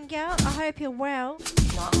you doing, girl? I hope you're well.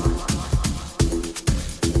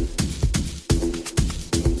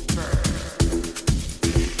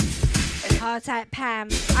 Hold tight, Pam.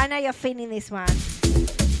 I know you're feeling this one.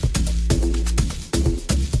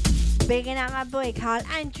 Bringing out my boy, Carl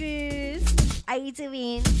Andrews. How you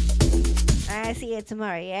doing? I'll see you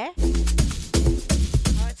tomorrow, yeah?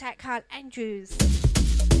 Hold tight, Carl Andrews.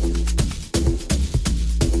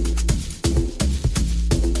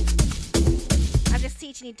 I'm just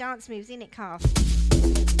teaching you dance moves, innit, Carl?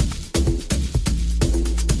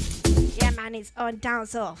 Yeah, man, it's on,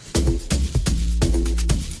 dance off.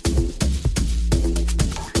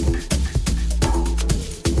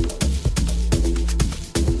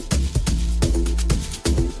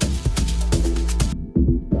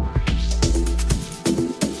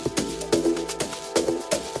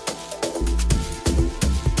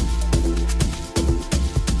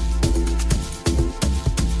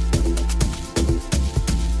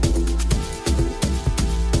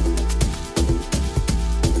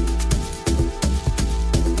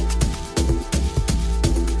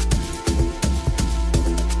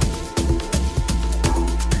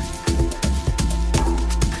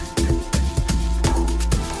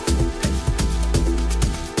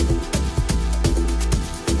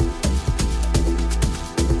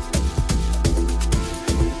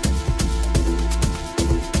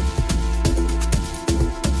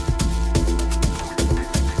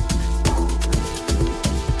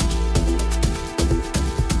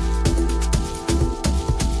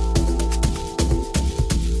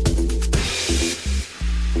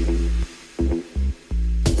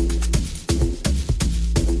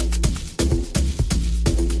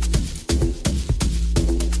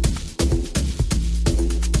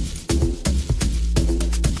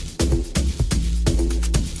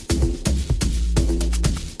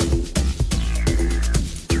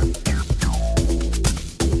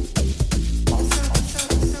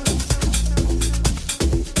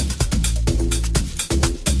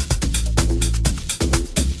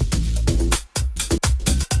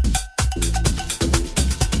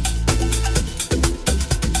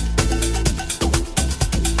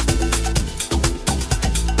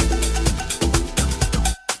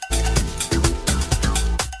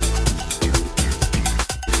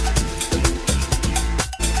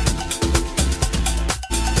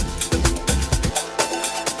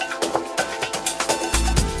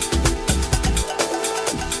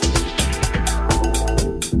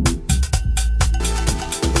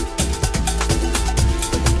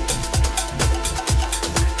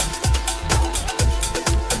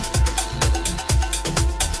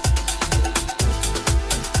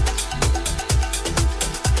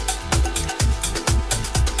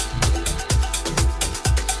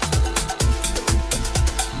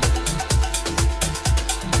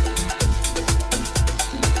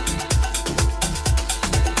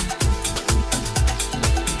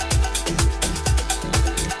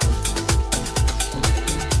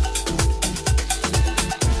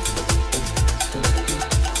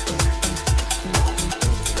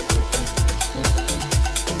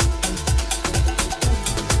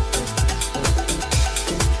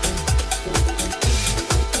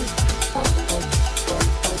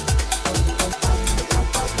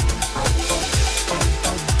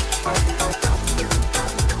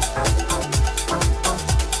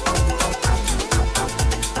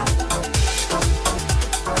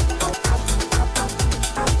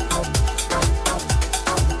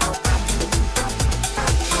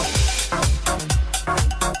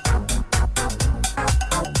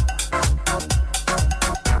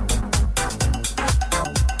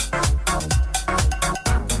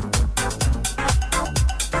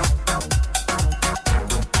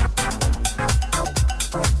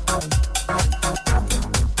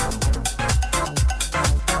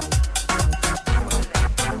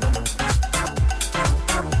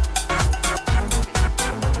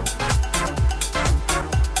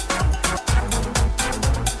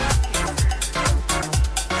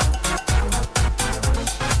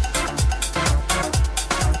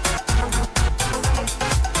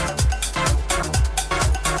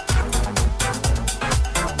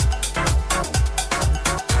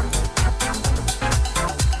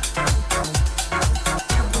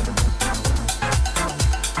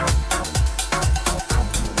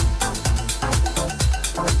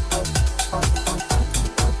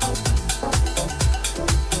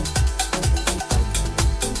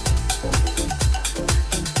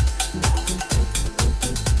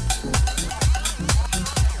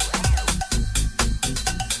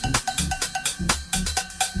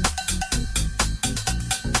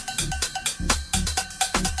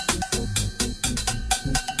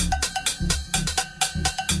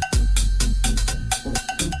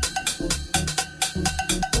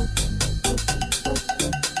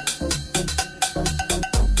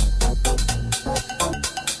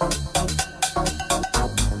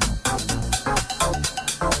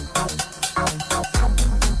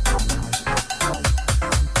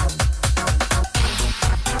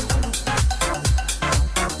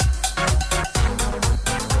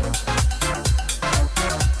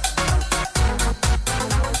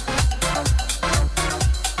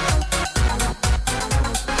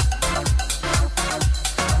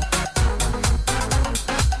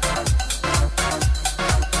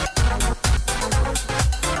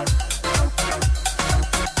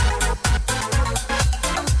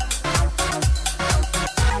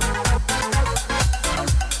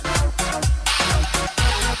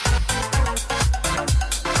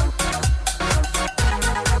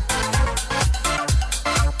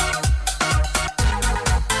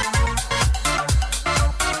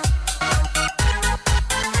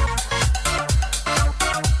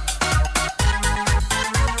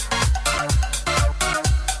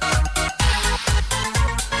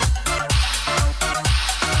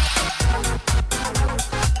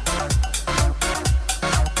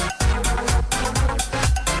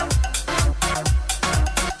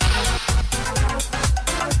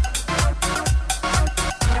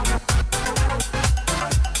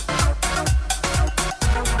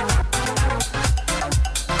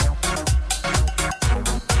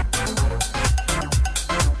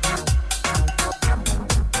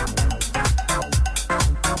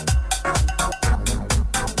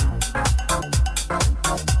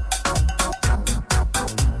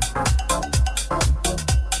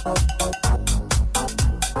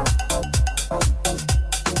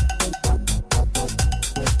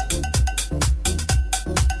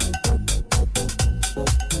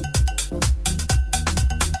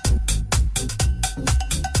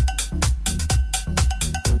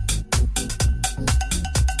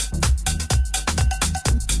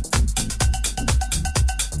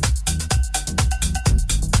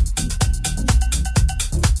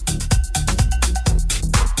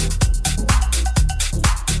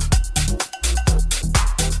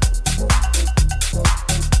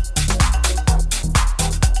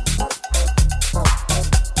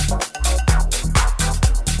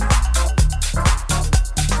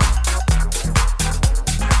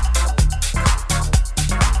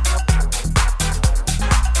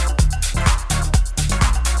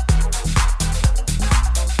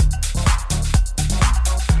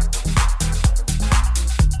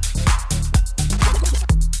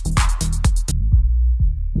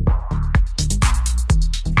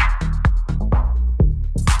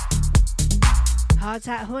 How's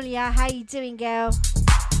that, Julia? How you doing, girl?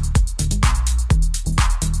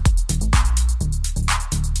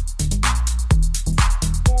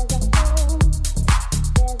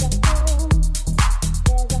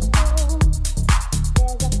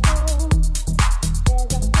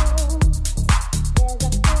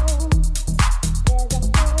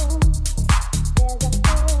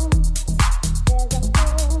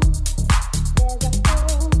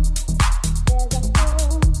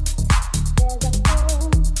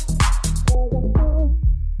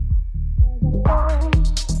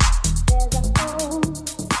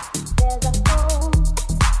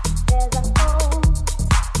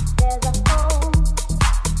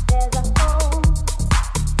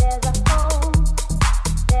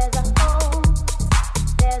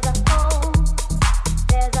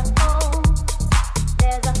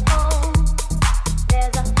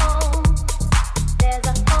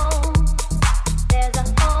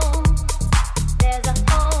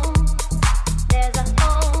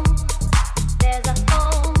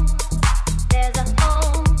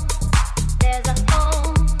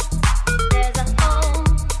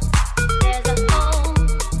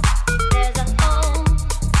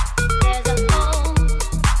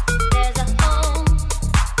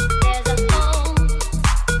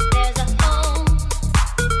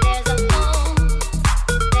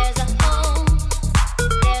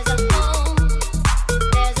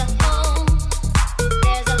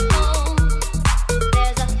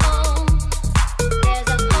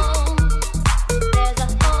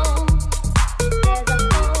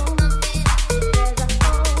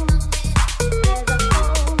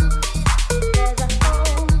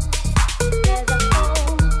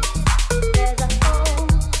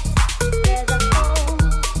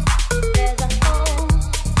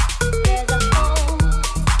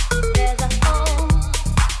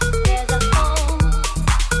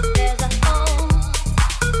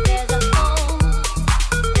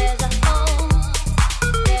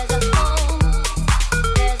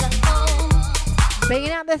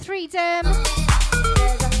 The freedom.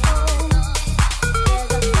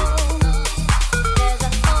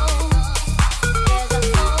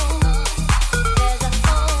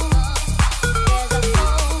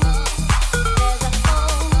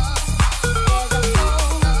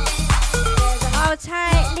 Hold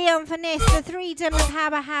tight, Leon Finesse, the Freedom and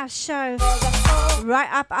Powerhouse show. Right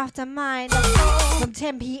up after mine from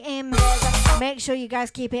 10 p.m. Make sure you guys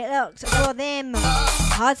keep it locked for them.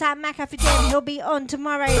 How's that McAfee? He'll be on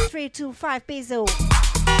tomorrow, 3 to 5 Bizzle.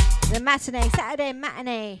 The matinee, Saturday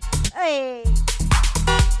matinee. Hey.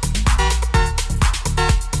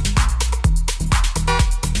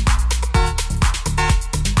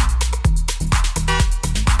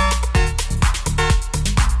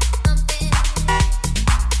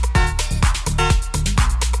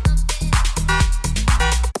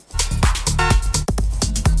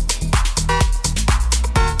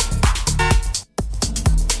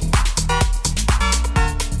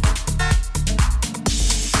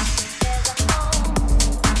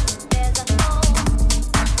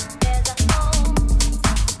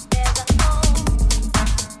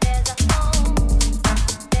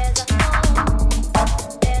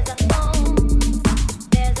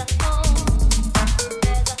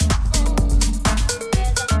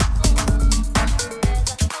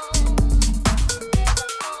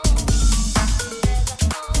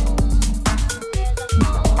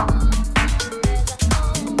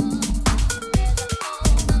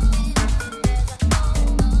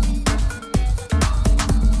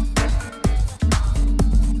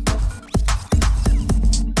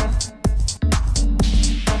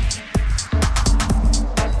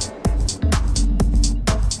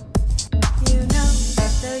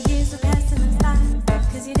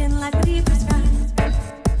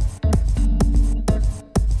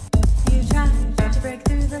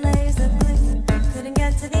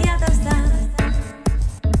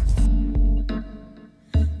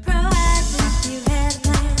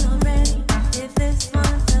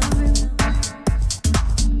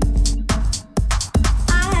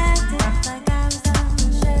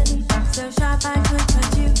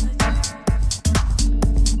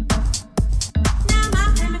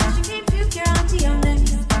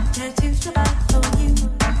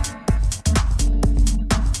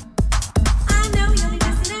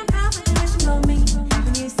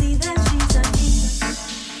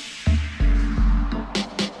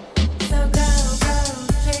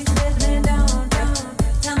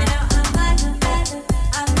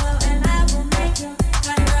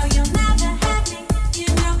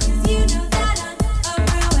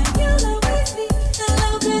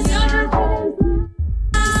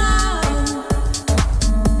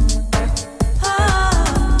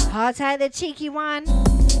 Hard time, the cheeky one.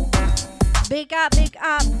 Big up, big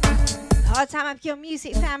up. Hard time up your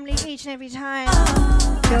music family each and every time.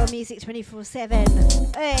 Your music 24/7.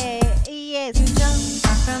 Hey, yes.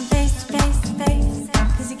 From face to face to face,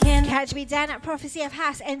 'cause you can't Catch me down at Prophecy of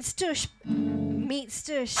Hass and Stush. Meet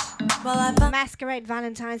Stush. Masquerade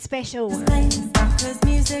Valentine special. 'cause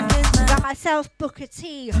music is my Got myself, Booker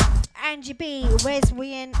T, Angie B, Wes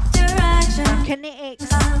Wien, direction. Kinetics,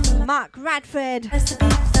 Mark Radford. Recipe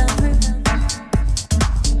fell through.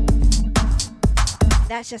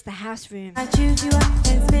 That's just the house room. I chewed you up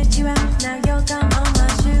and spit you out. Now you're gum on my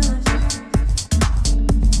shoes.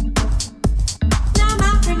 Now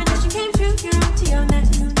my premonition came true. You're on to your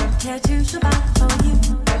next. Tattoo shall buy for you.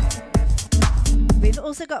 We've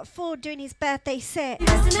also got Ford doing his birthday set.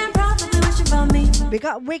 Listen and probably wishing for me. We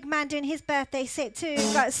got Wigman doing his birthday set too.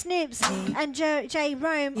 Got Snoops and J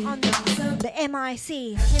Rome on the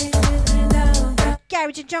MIC.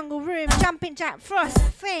 Garage and Jungle Room, Jumping Jack Frost,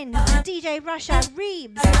 Finn, DJ Russia,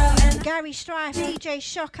 Reeves, Gary Strife, DJ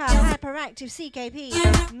Shocker, Hyperactive CKP,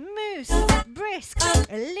 Moose, Brisk,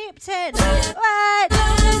 Lipton. What?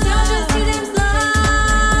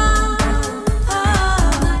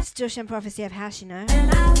 Stush and Prophecy of Hash, you know.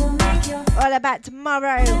 All about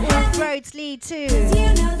tomorrow. All roads lead to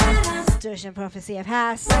Stush and Prophecy of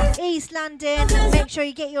Hash. East London. Make sure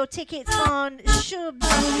you get your tickets on Shubs.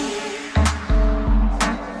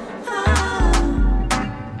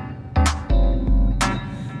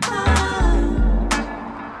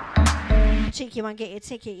 Cheeky one, get your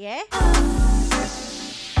ticket, yeah?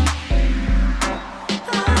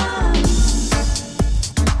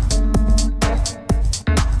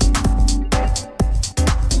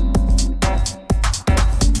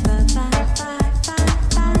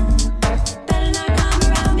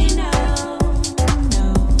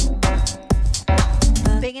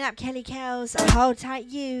 Bigging up Kelly Kells, hold tight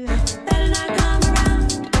you.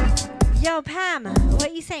 Yo, Pam, what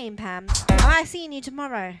are you saying, Pam? Am I seeing you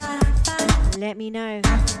tomorrow? Let me know.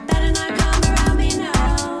 Better not come around me, no.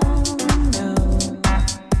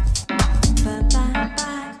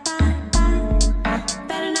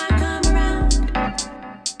 Better not come around.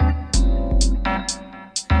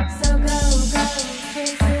 So go,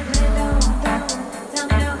 kiss it, don't. Tell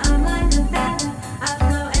me no, I'm like a feather. I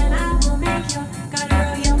flow and I will make you. Got a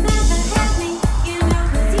girl, you'll never have me. You know,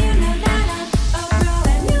 'cause you know that I'm a pro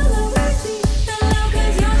and you'll always be the low,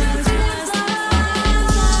 'cause you're just too damn slow.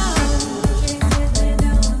 Kiss it,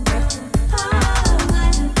 don't. Oh,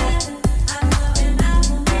 like a feather. I flow and I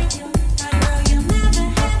will make you. Got a girl, you'll never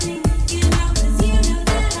have me. You know, 'cause you know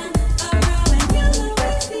that I'm a pro and you'll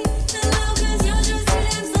always be the low, 'cause you're just too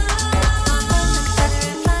damn slow. I'll flow like a feather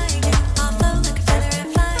and fly again. I'll flow like a feather and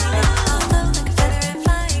fly again. I'll flow like a feather and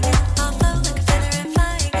fly again. I'll flow like a feather and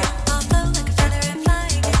fly again. I'll flow like a feather and fly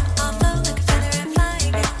again. I'll flow like a feather and fly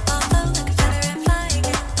again. I'll flow like a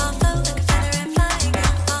feather and fly again. I'll flow like a feather and fly again.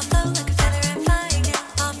 I'll flow like a feather and fly again.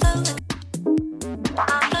 I'll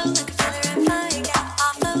flow like a feather and fly again. I'll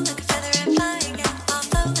flow like a feather and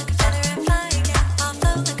fly again. I'll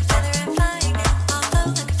flow like a feather and fly again. I'll flow like a feather and fly again. I'll flow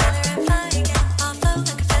like a feather and fly again. I'll flow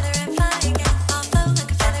like a feather and fly again. I'll flow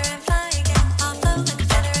like a feather and fly again. I'll flow like a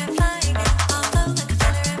feather and fly again. I'll flow like a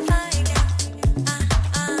feather and fly again.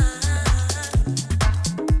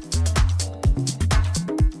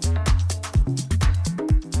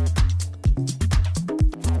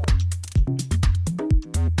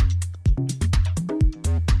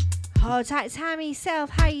 Hold tight, Tammy Self.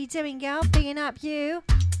 How you doing, girl? Bigging up you.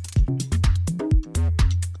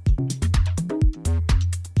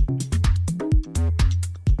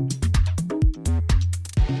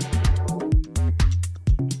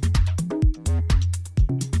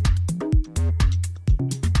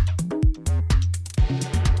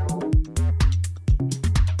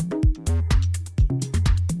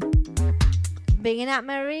 Bigging up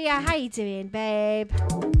Maria. How you doing, babe?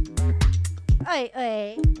 Oi,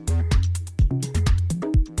 oi.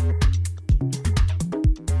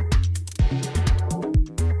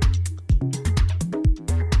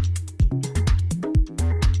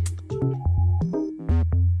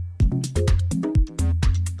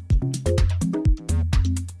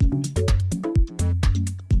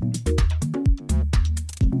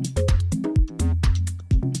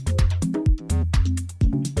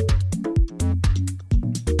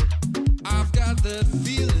 I've got that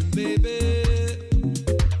feeling, baby.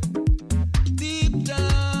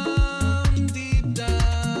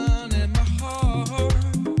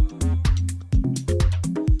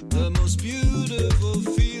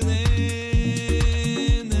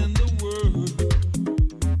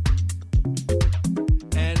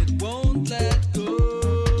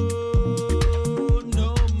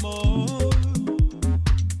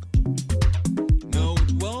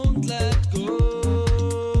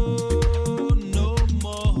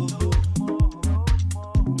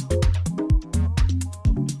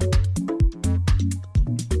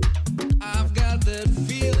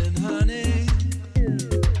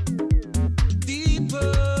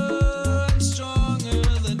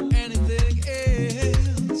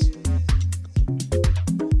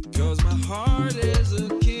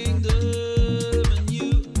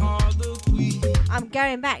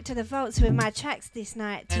 going back to the vaults with my tracks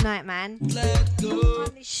tonight, man.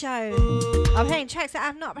 On this show, I'm playing tracks that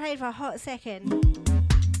I've not played for a hot second.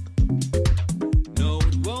 No,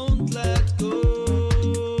 it won't let go.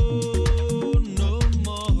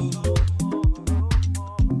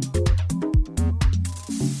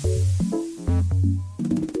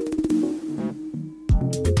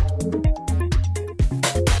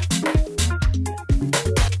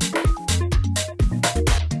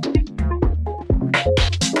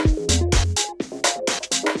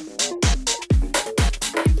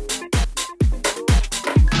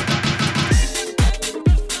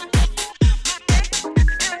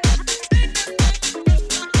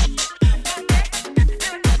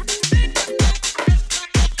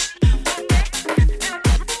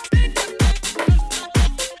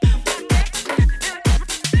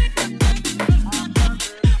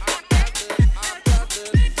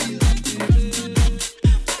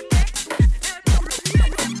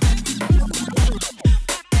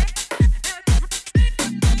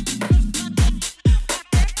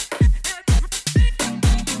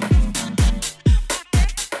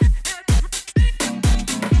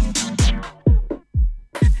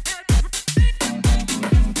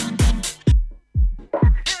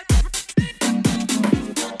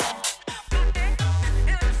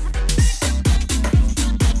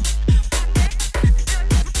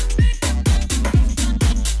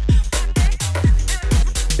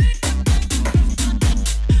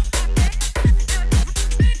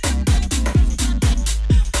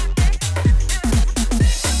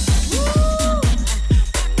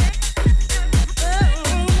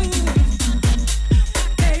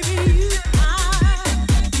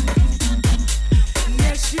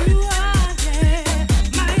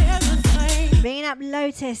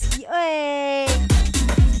 Lotus. Yay!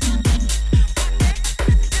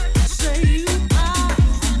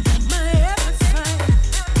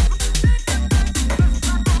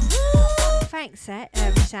 Thanks,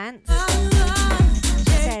 Chance.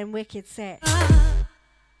 She's saying wicked set.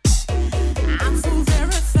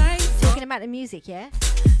 Talking about the music, yeah?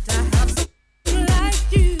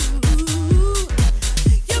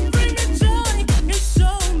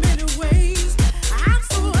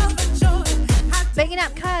 Picking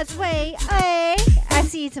up cards, way, hey! I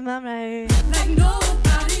see you tomorrow. Like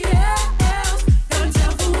nobody else, gotta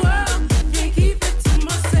tell the world, can't keep it to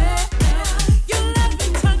myself. Your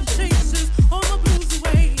loving touch chases all my blues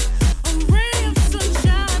away. A ray of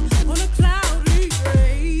sunshine on a cloudy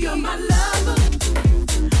day. You're my lover,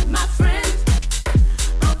 my friend,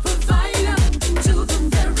 a provider to the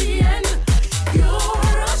very end. You're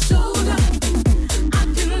a shoulder I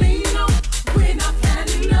can lean on when I've had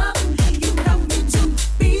enough.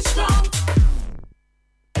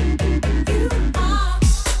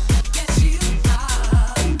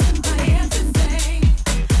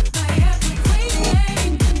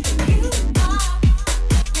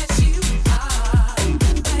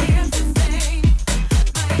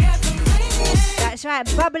 That's right,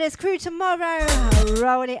 Bubblers crew tomorrow.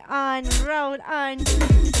 Roll it on, roll on.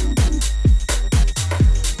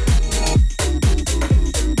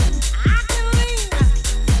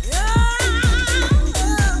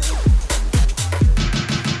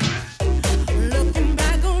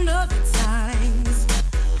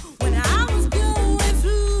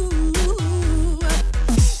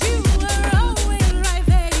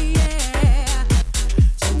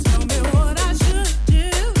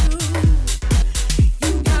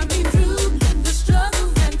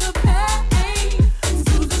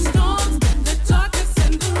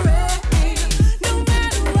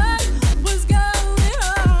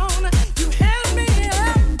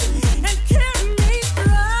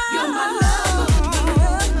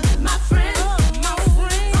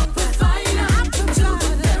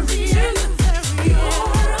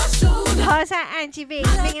 TV,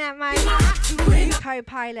 thinking at my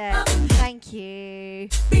co-pilot. Thank you.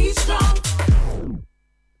 Be strong.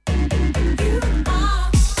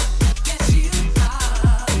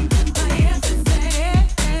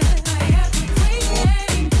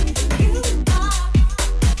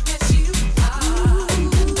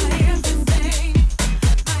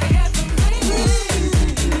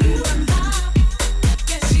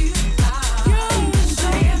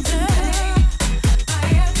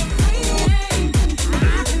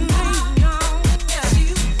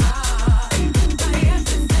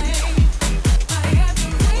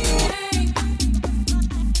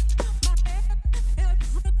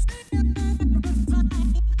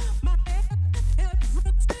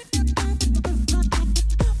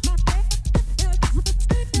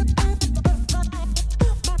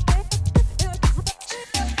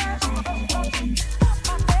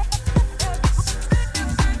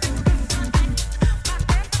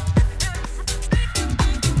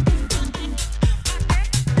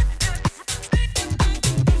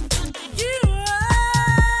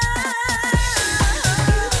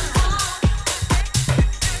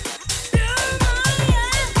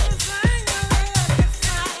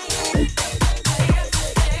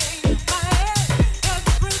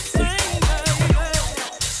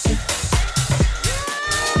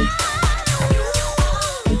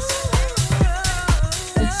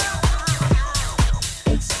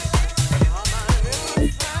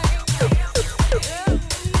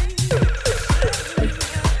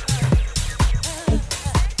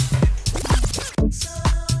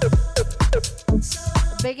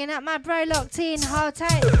 Bigging up my bro locked in. Hard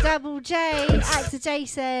tight. Double J. Actor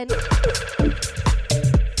Jason.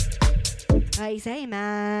 Hey, say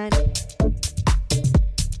man.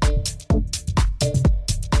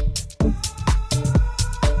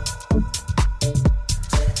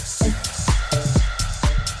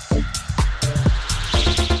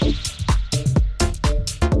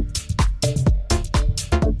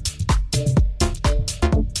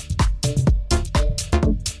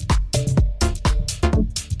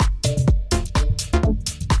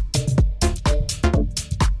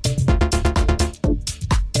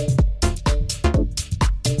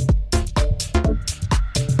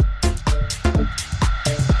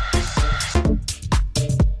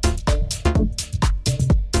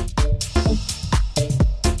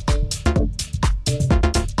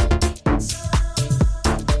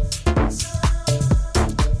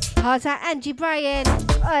 How's that, Angie Bryan?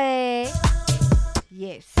 Hey.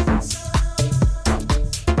 Yes.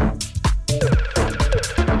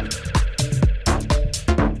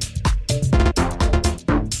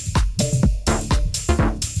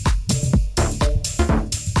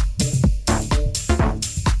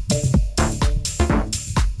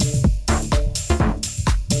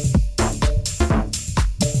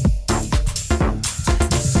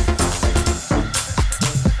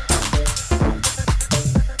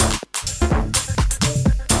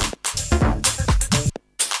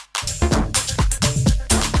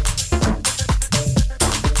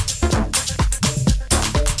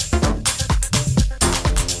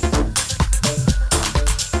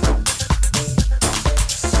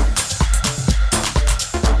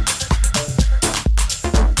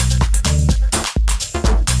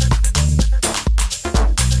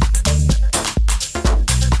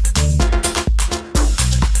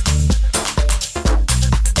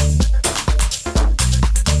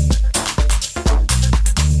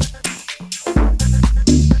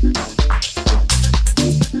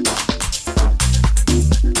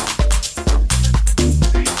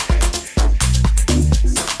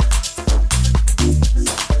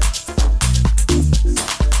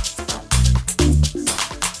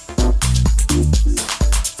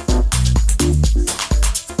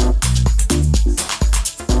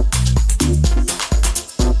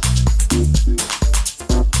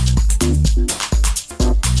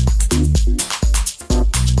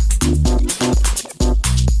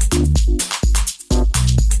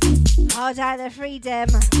 Out the freedom.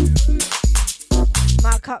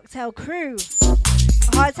 My cocktail crew.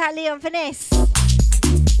 Hard out Leon Finesse.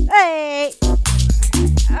 Hey.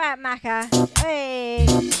 Alright, Macca. Hey.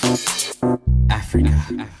 Africa.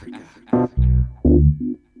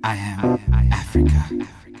 I am Africa.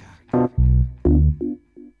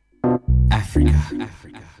 Africa.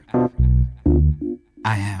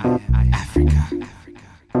 I am Africa.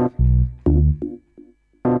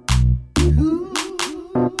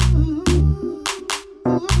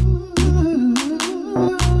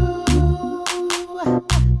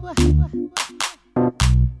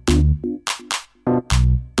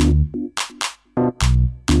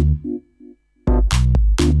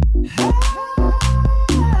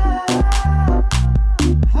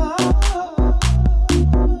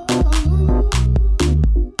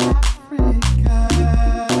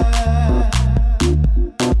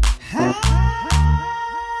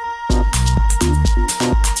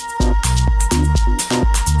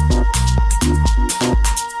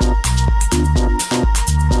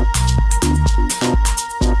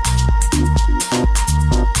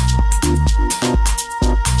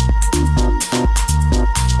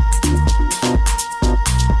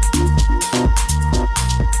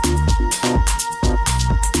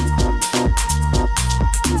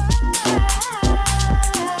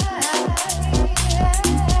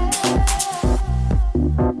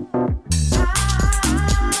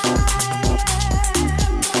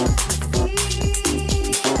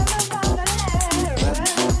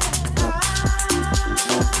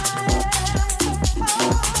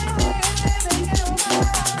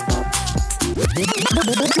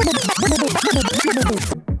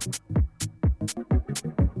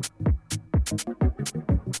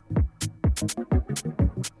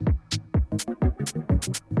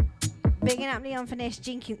 Bigging up Leon Finesse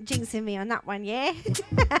jinxing me on that one, yeah?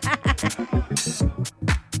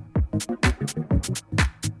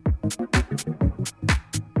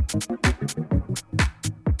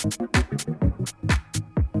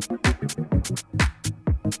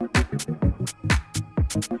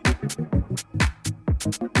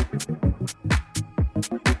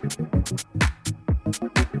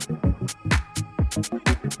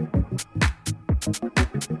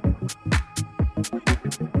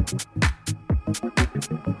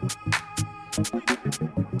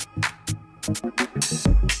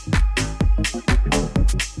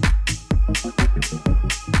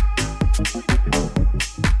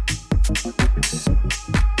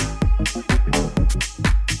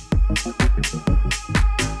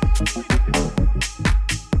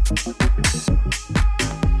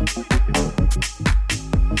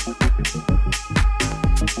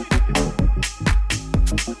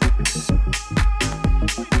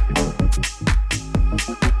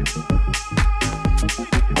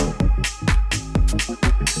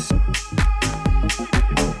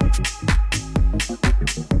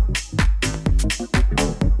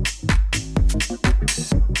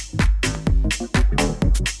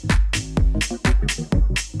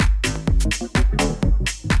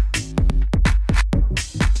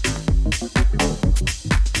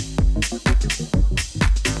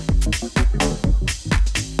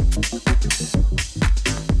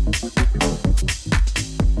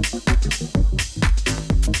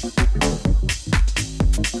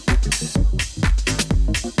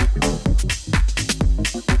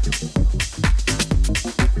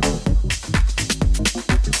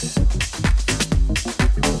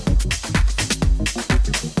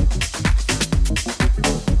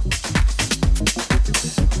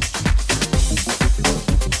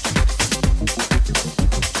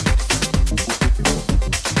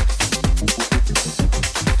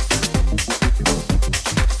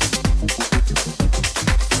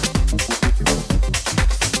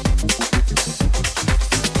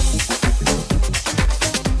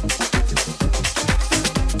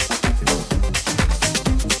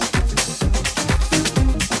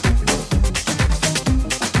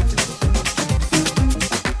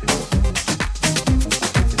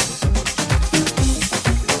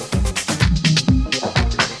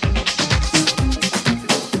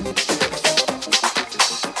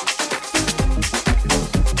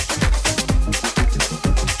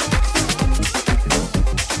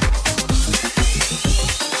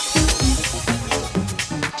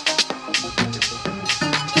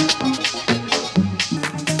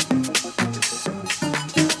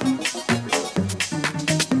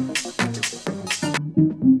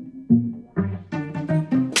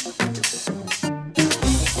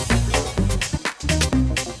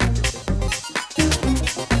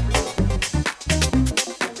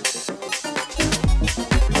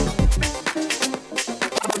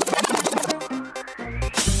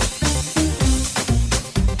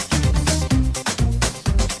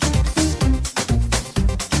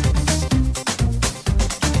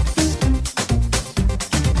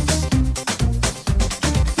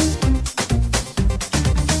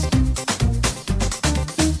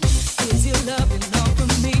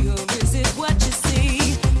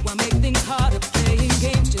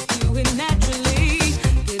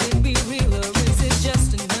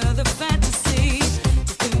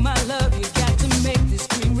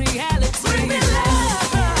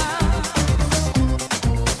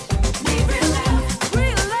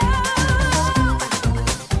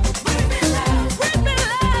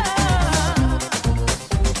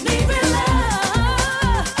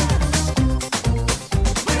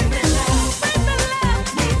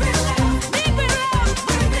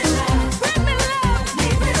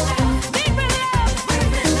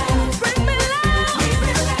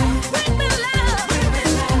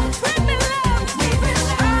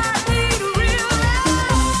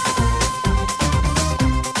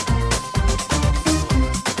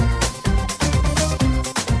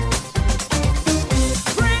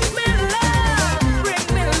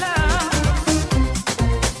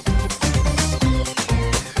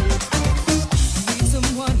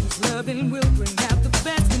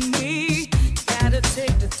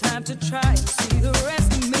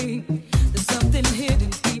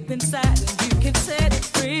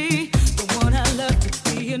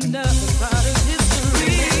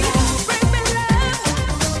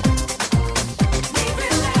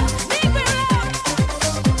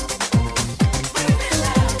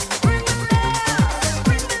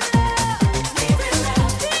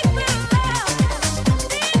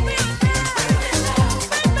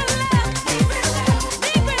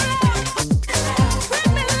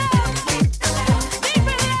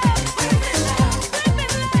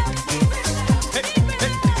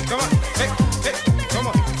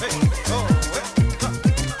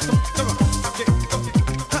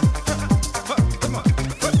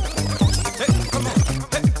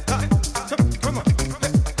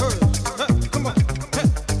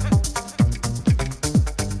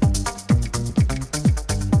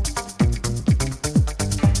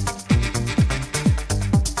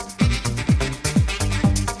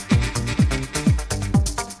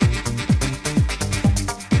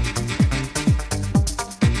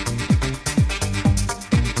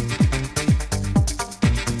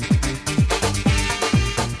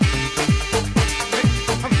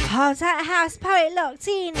 How's that house poet locked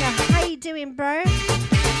in? How you doing, bro?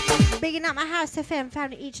 Bigging up my house FM,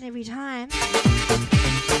 found it each and every time.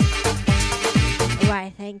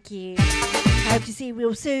 Alright, thank you. Hope to see you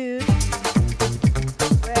real soon,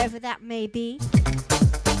 wherever that may be.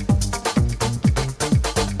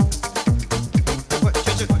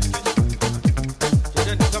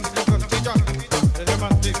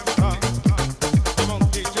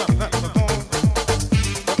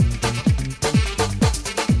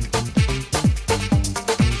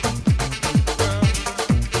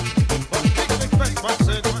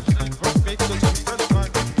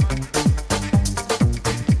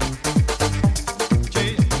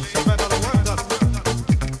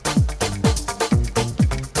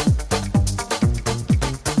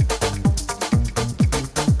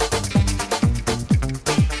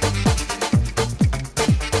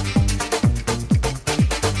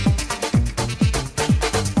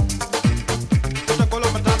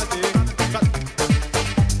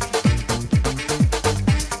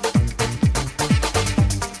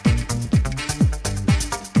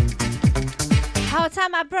 out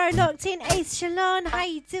my bro locked in, Ace Shalon. How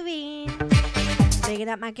you doing? Bigging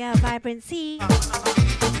up my girl Vibrancy.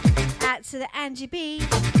 Out to the Angie B.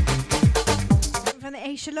 From the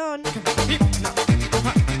Ace Shalon. Come on, people now.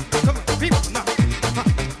 Come on, people now.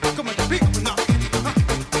 Come on, people now.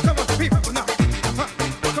 Come on, people now.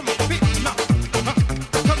 Come on, people now.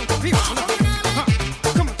 Come on, people now.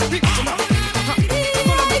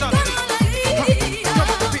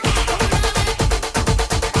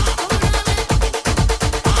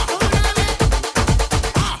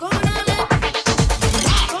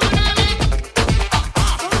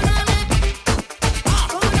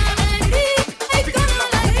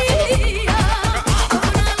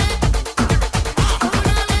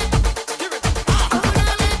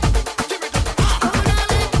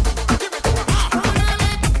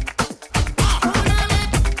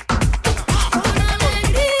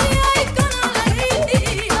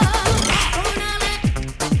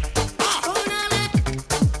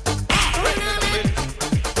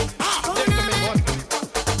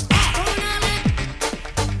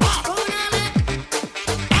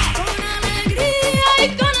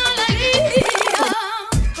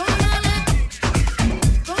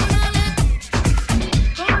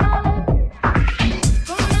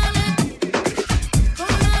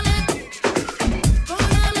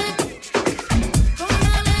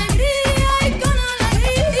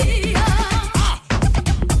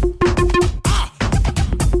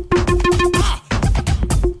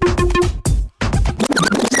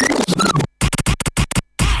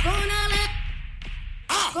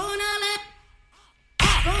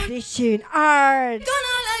 This tune hard.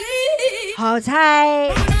 Hold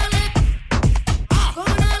tight.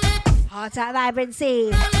 Hold tight,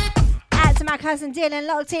 Vibrancy. Out to my cousin Dylan,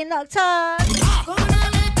 locked in, locked on.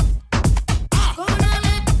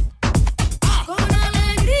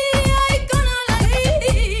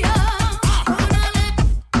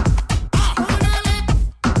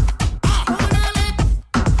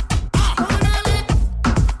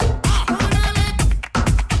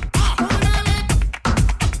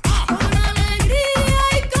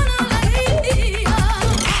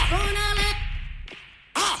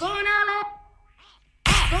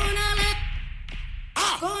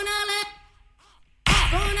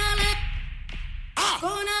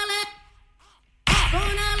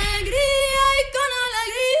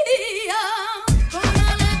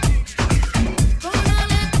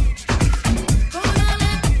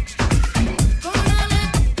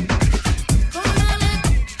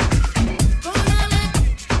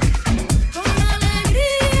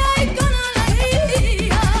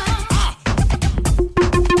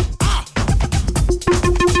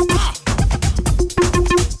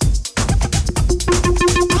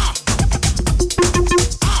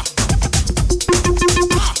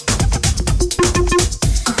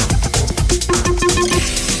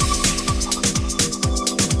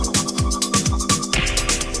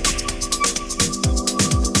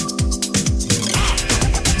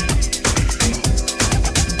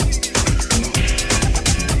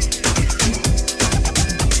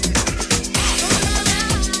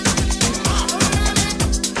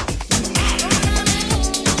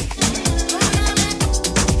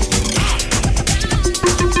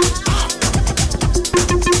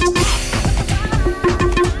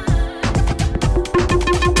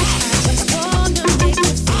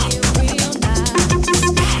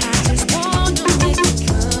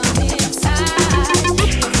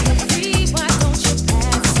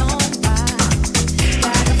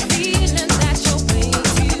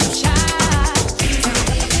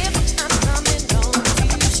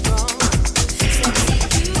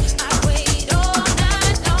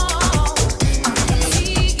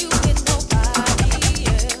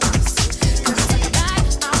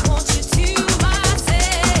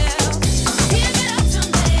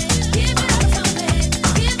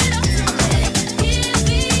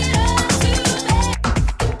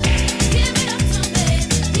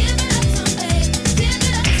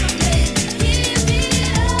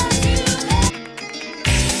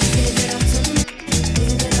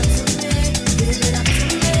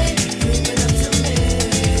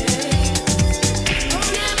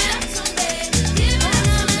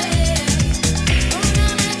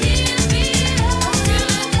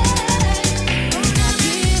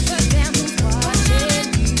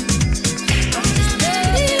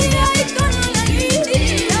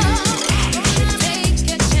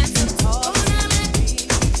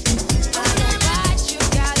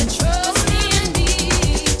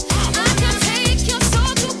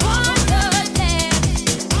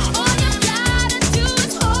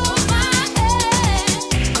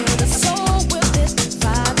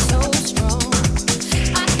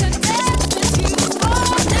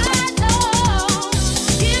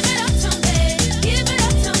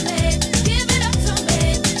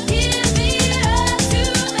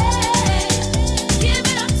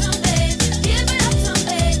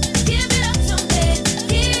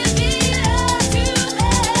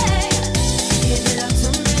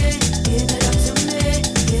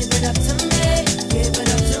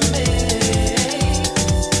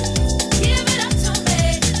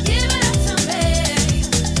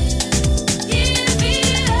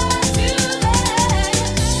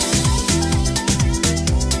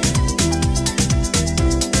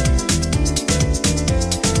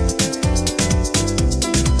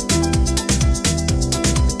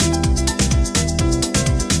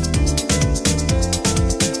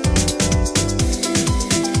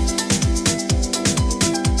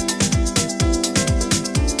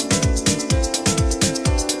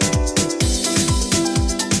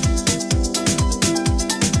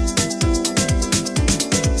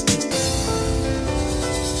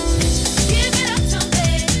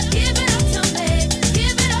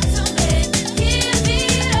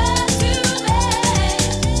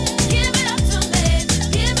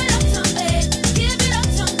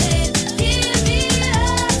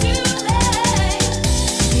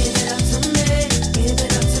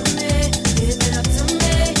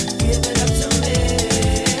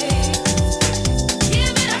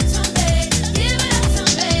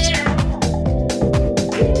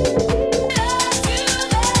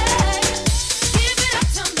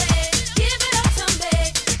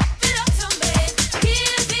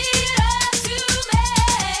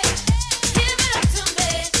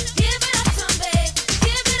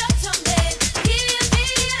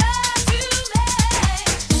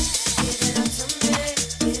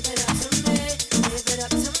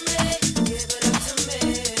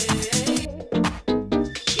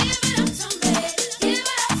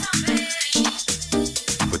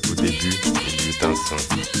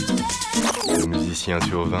 musicien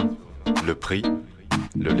survint, le prit,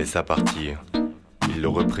 le laissa partir. Il le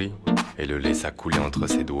reprit et le laissa couler entre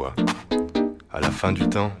ses doigts. À la fin du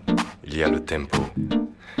temps, il y a le tempo.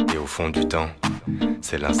 Et au fond du temps,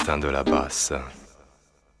 c'est l'instinct de la basse.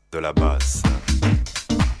 De la basse.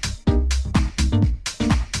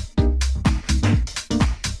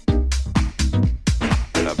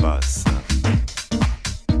 De la basse.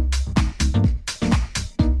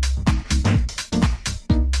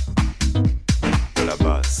 De la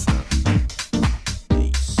basse.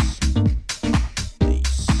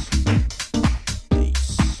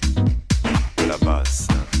 De la basse.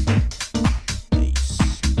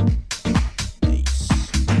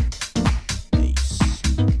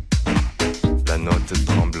 La note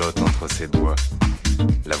tremblote entre ses doigts.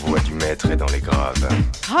 La voix du maître est dans les graves.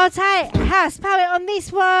 Hold tight, house power on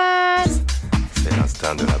this one. C'est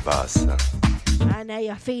l'instinct de la basse. I know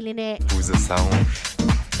you're feeling it. Pousse sa hanche.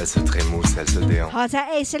 Elle se trémousse, elle se déhanche. Hold tight,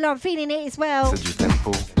 Aisha, I'm feeling it as well. C'est du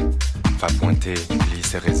tempo. Fa pointer,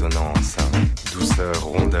 glisse et résonance. Douceur,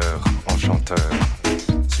 rondeur, enchanteur.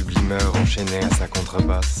 Sublimeur enchaîné à sa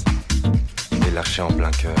contrebasse. Et lâché en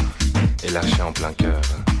plein cœur. Et lâché en plein cœur.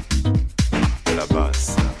 De la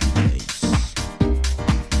basse.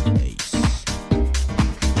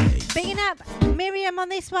 Bigging up Miriam on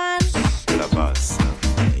this one. De la basse.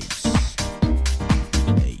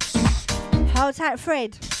 Hold tight,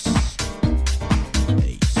 Fred.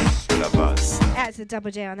 De la basse. That's a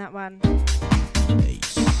double J on that one.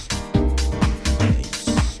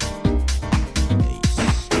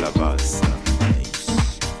 De la basse.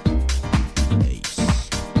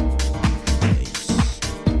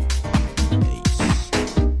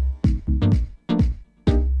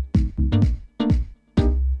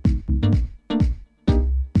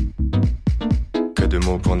 Que de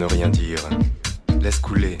mots pour ne rien dire. Laisse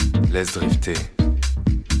couler, laisse drifter.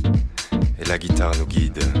 Et la guitare nous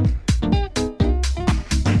guide.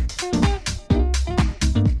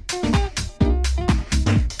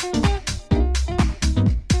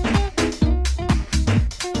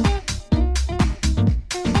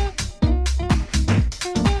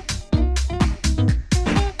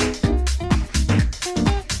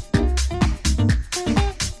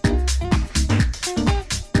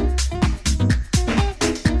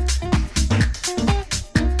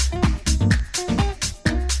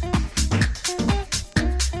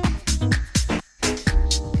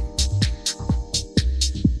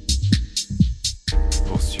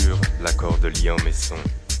 Pour sûr, l'accord de liant mes sons.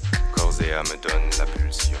 Corps et âme donne la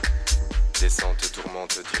pulsion. Descente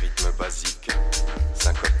tourmente du rythme basique.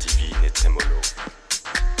 Syncope divine et trémolo.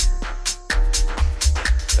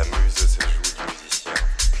 La muse se joue du musicien.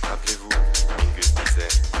 Rappelez-vous, Mingus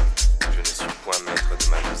disait: je ne suis point maître de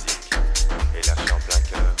ma musique. Et lâché en plein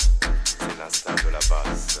cœur, c'est l'instinct de la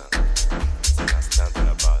basse. C'est l'instinct de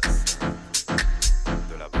la basse.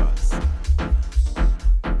 De la basse.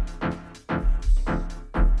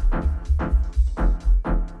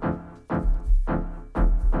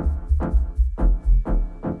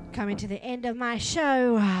 Coming to the end of my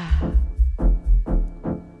show.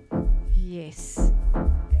 Yes,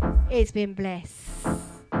 it's been blessed.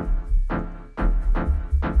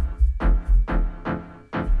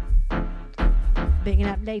 Bigging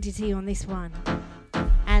up Lady T on this one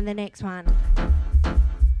and the next one.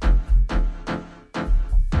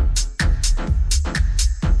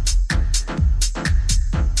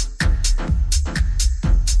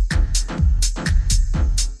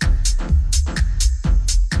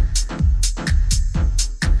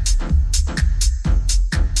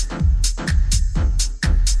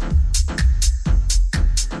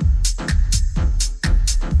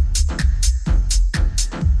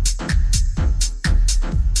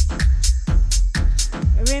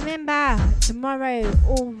 Tomorrow,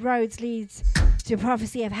 all roads leads to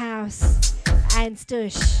Prophecy of House and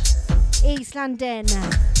Stush. East London,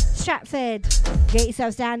 Stratford. Get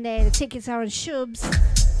yourselves down there. The tickets are on Shubs.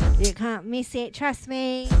 You can't miss it, trust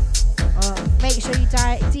me. Or make sure you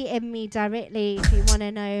DM me directly if you want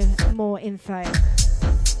to know more info.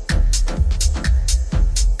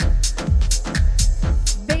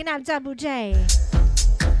 Big up Double J.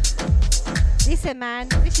 Listen, man,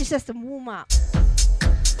 this is just a warm up.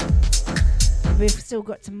 We've still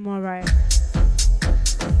got tomorrow.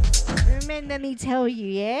 Remember me tell you,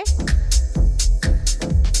 yeah?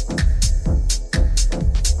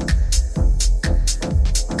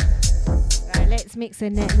 Right, let's mix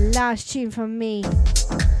in the last tune from me.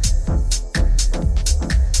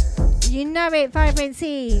 You know it,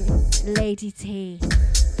 Vibrancy, Lady T.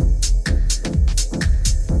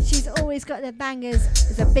 She's always always got their bangers.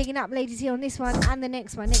 There's a bigging up Lady T on this one and the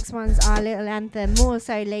next one. Next one's our little anthem, more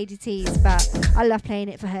so Lady T's, but I love playing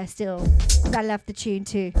it for her still. I love the tune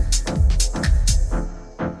too.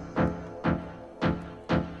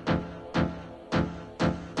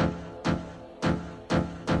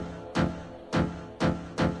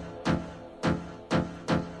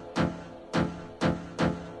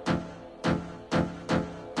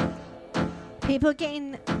 People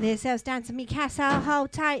getting themselves down to Mikasa.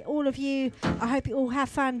 Hold tight, all of you. I hope you all have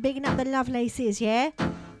fun. Bigging up the Lovelaces, yeah?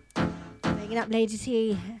 Bigging up Lady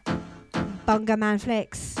T, Bunga Man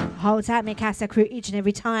Flex. Hold tight, Mikasa crew, each and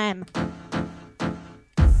every time.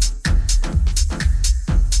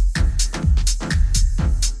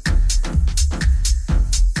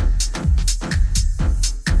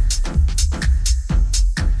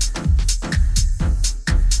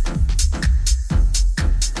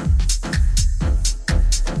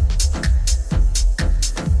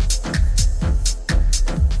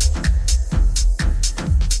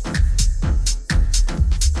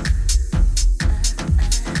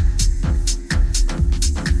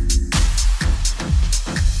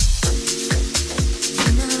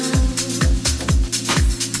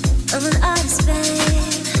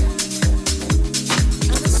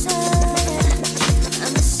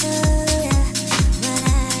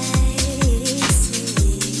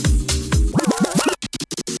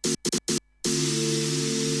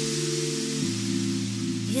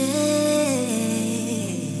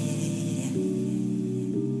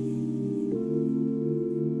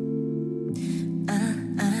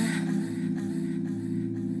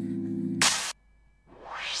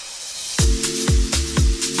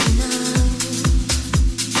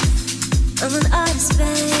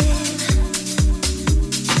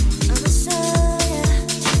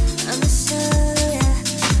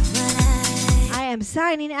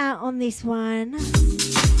 Signing out on this one.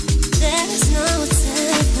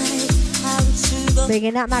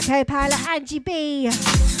 Bringing up my co-pilot Angie B,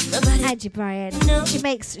 Angie Bryan. She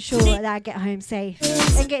makes sure that I get home safe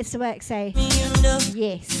and gets to work safe.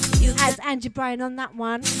 Yes, as Angie Bryan on that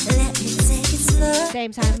one.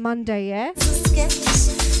 Same time Monday, yeah.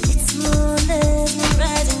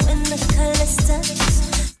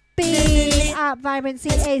 Big up Vibrancy,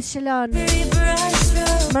 Ace Shalon,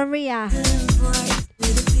 Maria.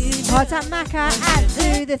 Hot up Maka, out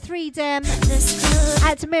to the 3Dem,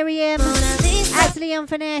 out to Miriam, out to Leon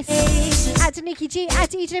Finesse, out to Nikki G, out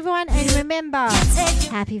to each and everyone. And remember,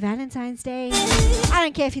 happy Valentine's Day. I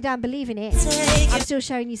don't care if you don't believe in it, I'm still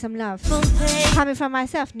showing you some love. Coming from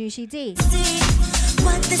myself, Noushii D.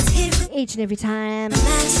 Each and every time.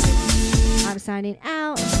 I'm signing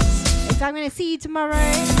out. If I'm going to see you tomorrow,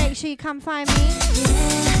 make sure you come find me.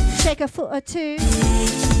 Shake a foot or two,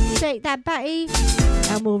 shake that batty,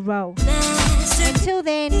 and we'll roll. Until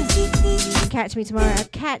then, you can catch me tomorrow.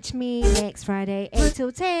 Catch me next Friday, 8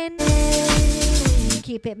 till 10.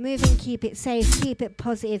 Keep it moving, keep it safe, keep it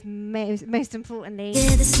positive, most importantly.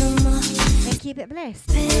 And keep it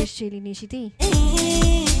blessed. Yours truly, Noushii D.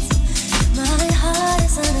 My heart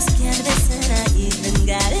is on this canvas and I even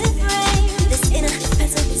got it framed. This in a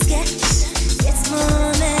pencil sketch. It's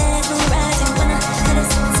more mesmerizing when I cut it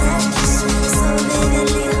touch. So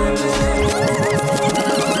vividly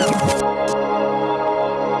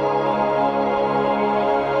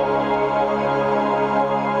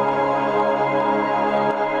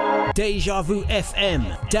Deja Vu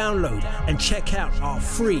FM. Download and check out our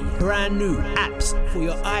free brand new apps for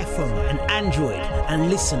your iPhone and Android and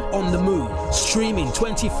listen on the move. Streaming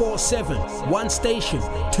 24/7. One station,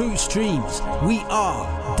 two streams. We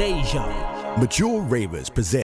are Deja. Mature Ravers present